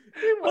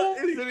 He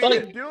wasn't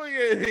even doing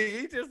it.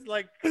 He just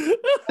like. He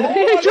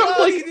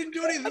didn't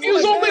do anything. He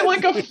was only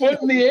like a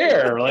foot in the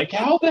air. Like,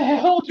 how the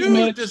hell do you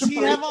manage to break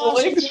the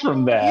legs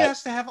from that? He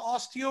has to have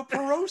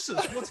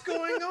osteoporosis. What's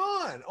going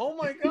on? Oh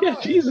my god! Yeah,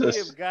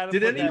 Jesus.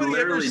 Did anybody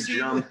ever see?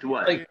 Jumped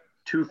what? Like,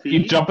 2 feet.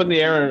 You jump in the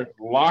air and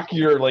lock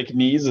your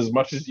knees as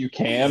much as you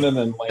can, and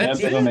then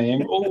land at an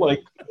angle.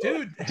 Like,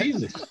 dude,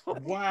 Jesus!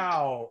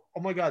 Wow!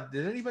 Oh my god!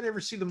 Did anybody ever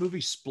see the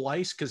movie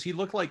Splice? Because he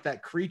looked like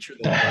that creature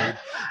they made,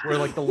 where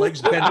like the legs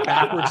bent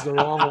backwards the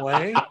wrong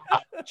way.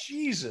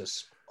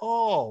 Jesus!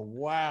 Oh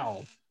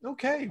wow!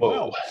 Okay,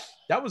 well,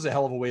 that was a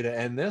hell of a way to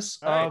end this.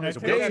 All right,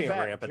 Dave,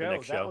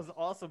 that was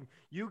awesome.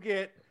 You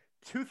get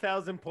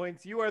 2,000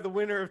 points. You are the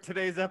winner of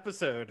today's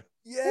episode.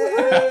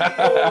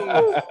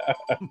 Yay!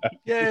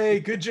 Yay!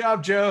 Good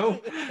job,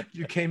 Joe.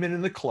 You came in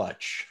the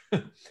clutch.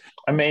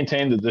 I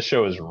maintain that this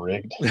show is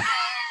rigged.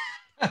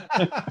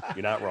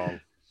 You're not wrong.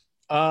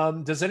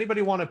 Does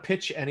anybody want to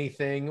pitch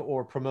anything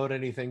or promote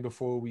anything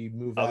before we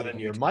move out of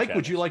here? Mike,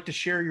 would you like to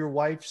share your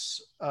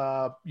wife's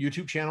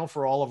YouTube channel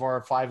for all of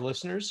our 5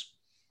 listeners?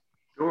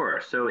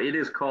 Sure. So it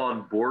is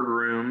called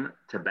Boardroom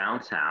to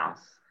Bounce House.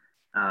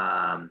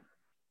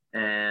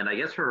 And I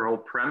guess her whole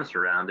premise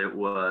around it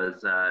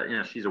was,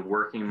 she's a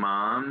working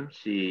mom.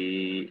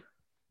 She,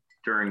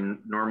 during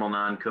normal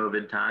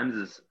non-COVID times,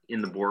 is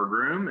in the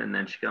boardroom, and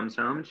then she comes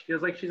home and she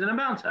feels like she's in a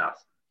bounce house.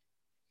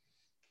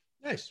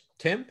 Nice.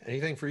 Tim,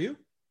 anything for you?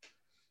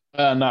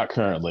 Not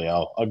currently.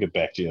 I'll get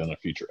back to you on a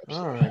future episode.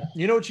 All right.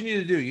 You know what you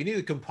need to do? You need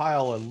to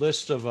compile a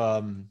list of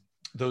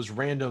those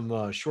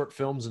random short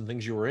films and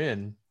things you were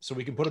in, so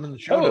we can put them in the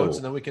show notes,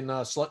 and then we can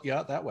slut you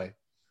out that way.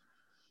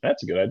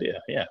 That's a good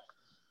idea. Yeah.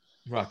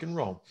 Rock and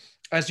roll.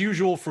 As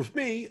usual for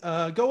me,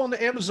 go on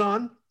to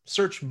Amazon,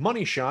 search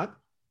Money Shot,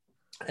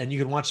 and you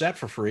can watch that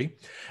for free.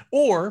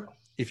 Or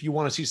if you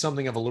want to see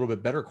something of a little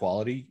bit better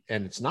quality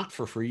and it's not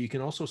for free, you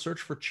can also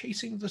search for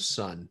Chasing the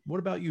Sun. What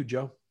about you,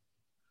 Joe?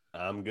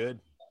 I'm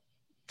good.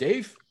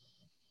 Dave?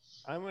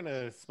 I'm going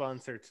to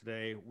sponsor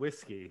today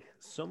whiskey.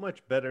 So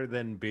much better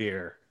than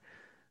beer.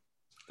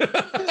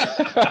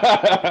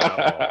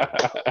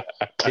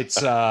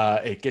 It's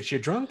it gets you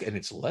drunk and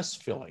it's less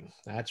filling.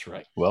 That's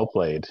right. Well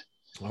played.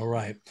 All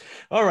right,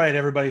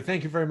 everybody.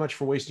 Thank you very much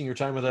for wasting your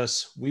time with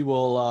us. We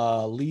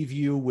will leave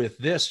you with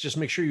this. Just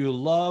make sure you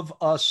love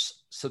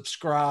us,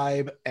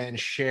 subscribe, and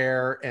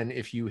share. And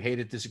if you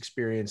hated this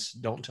experience,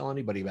 don't tell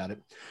anybody about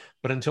it.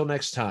 But until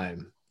next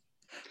time.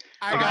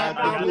 I got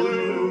the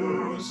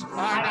blues.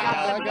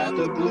 I got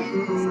the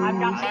blues. I've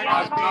got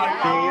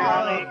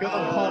the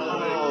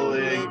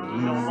alcoholic.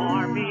 No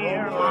more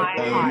beer,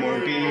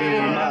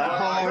 my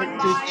heart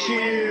to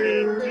cheer.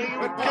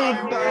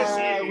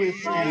 Goodbye,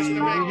 whiskey.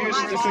 You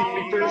used to make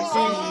me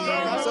thirsty.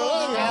 So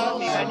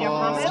long,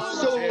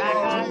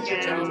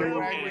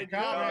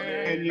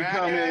 and you're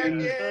coming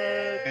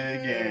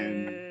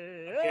again.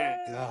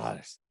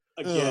 God.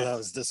 Again. That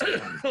was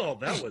disappointing. Oh,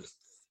 that was.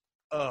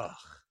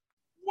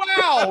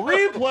 Wow,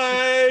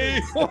 replay!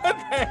 What the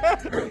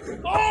heck?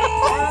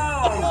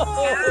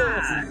 Oh!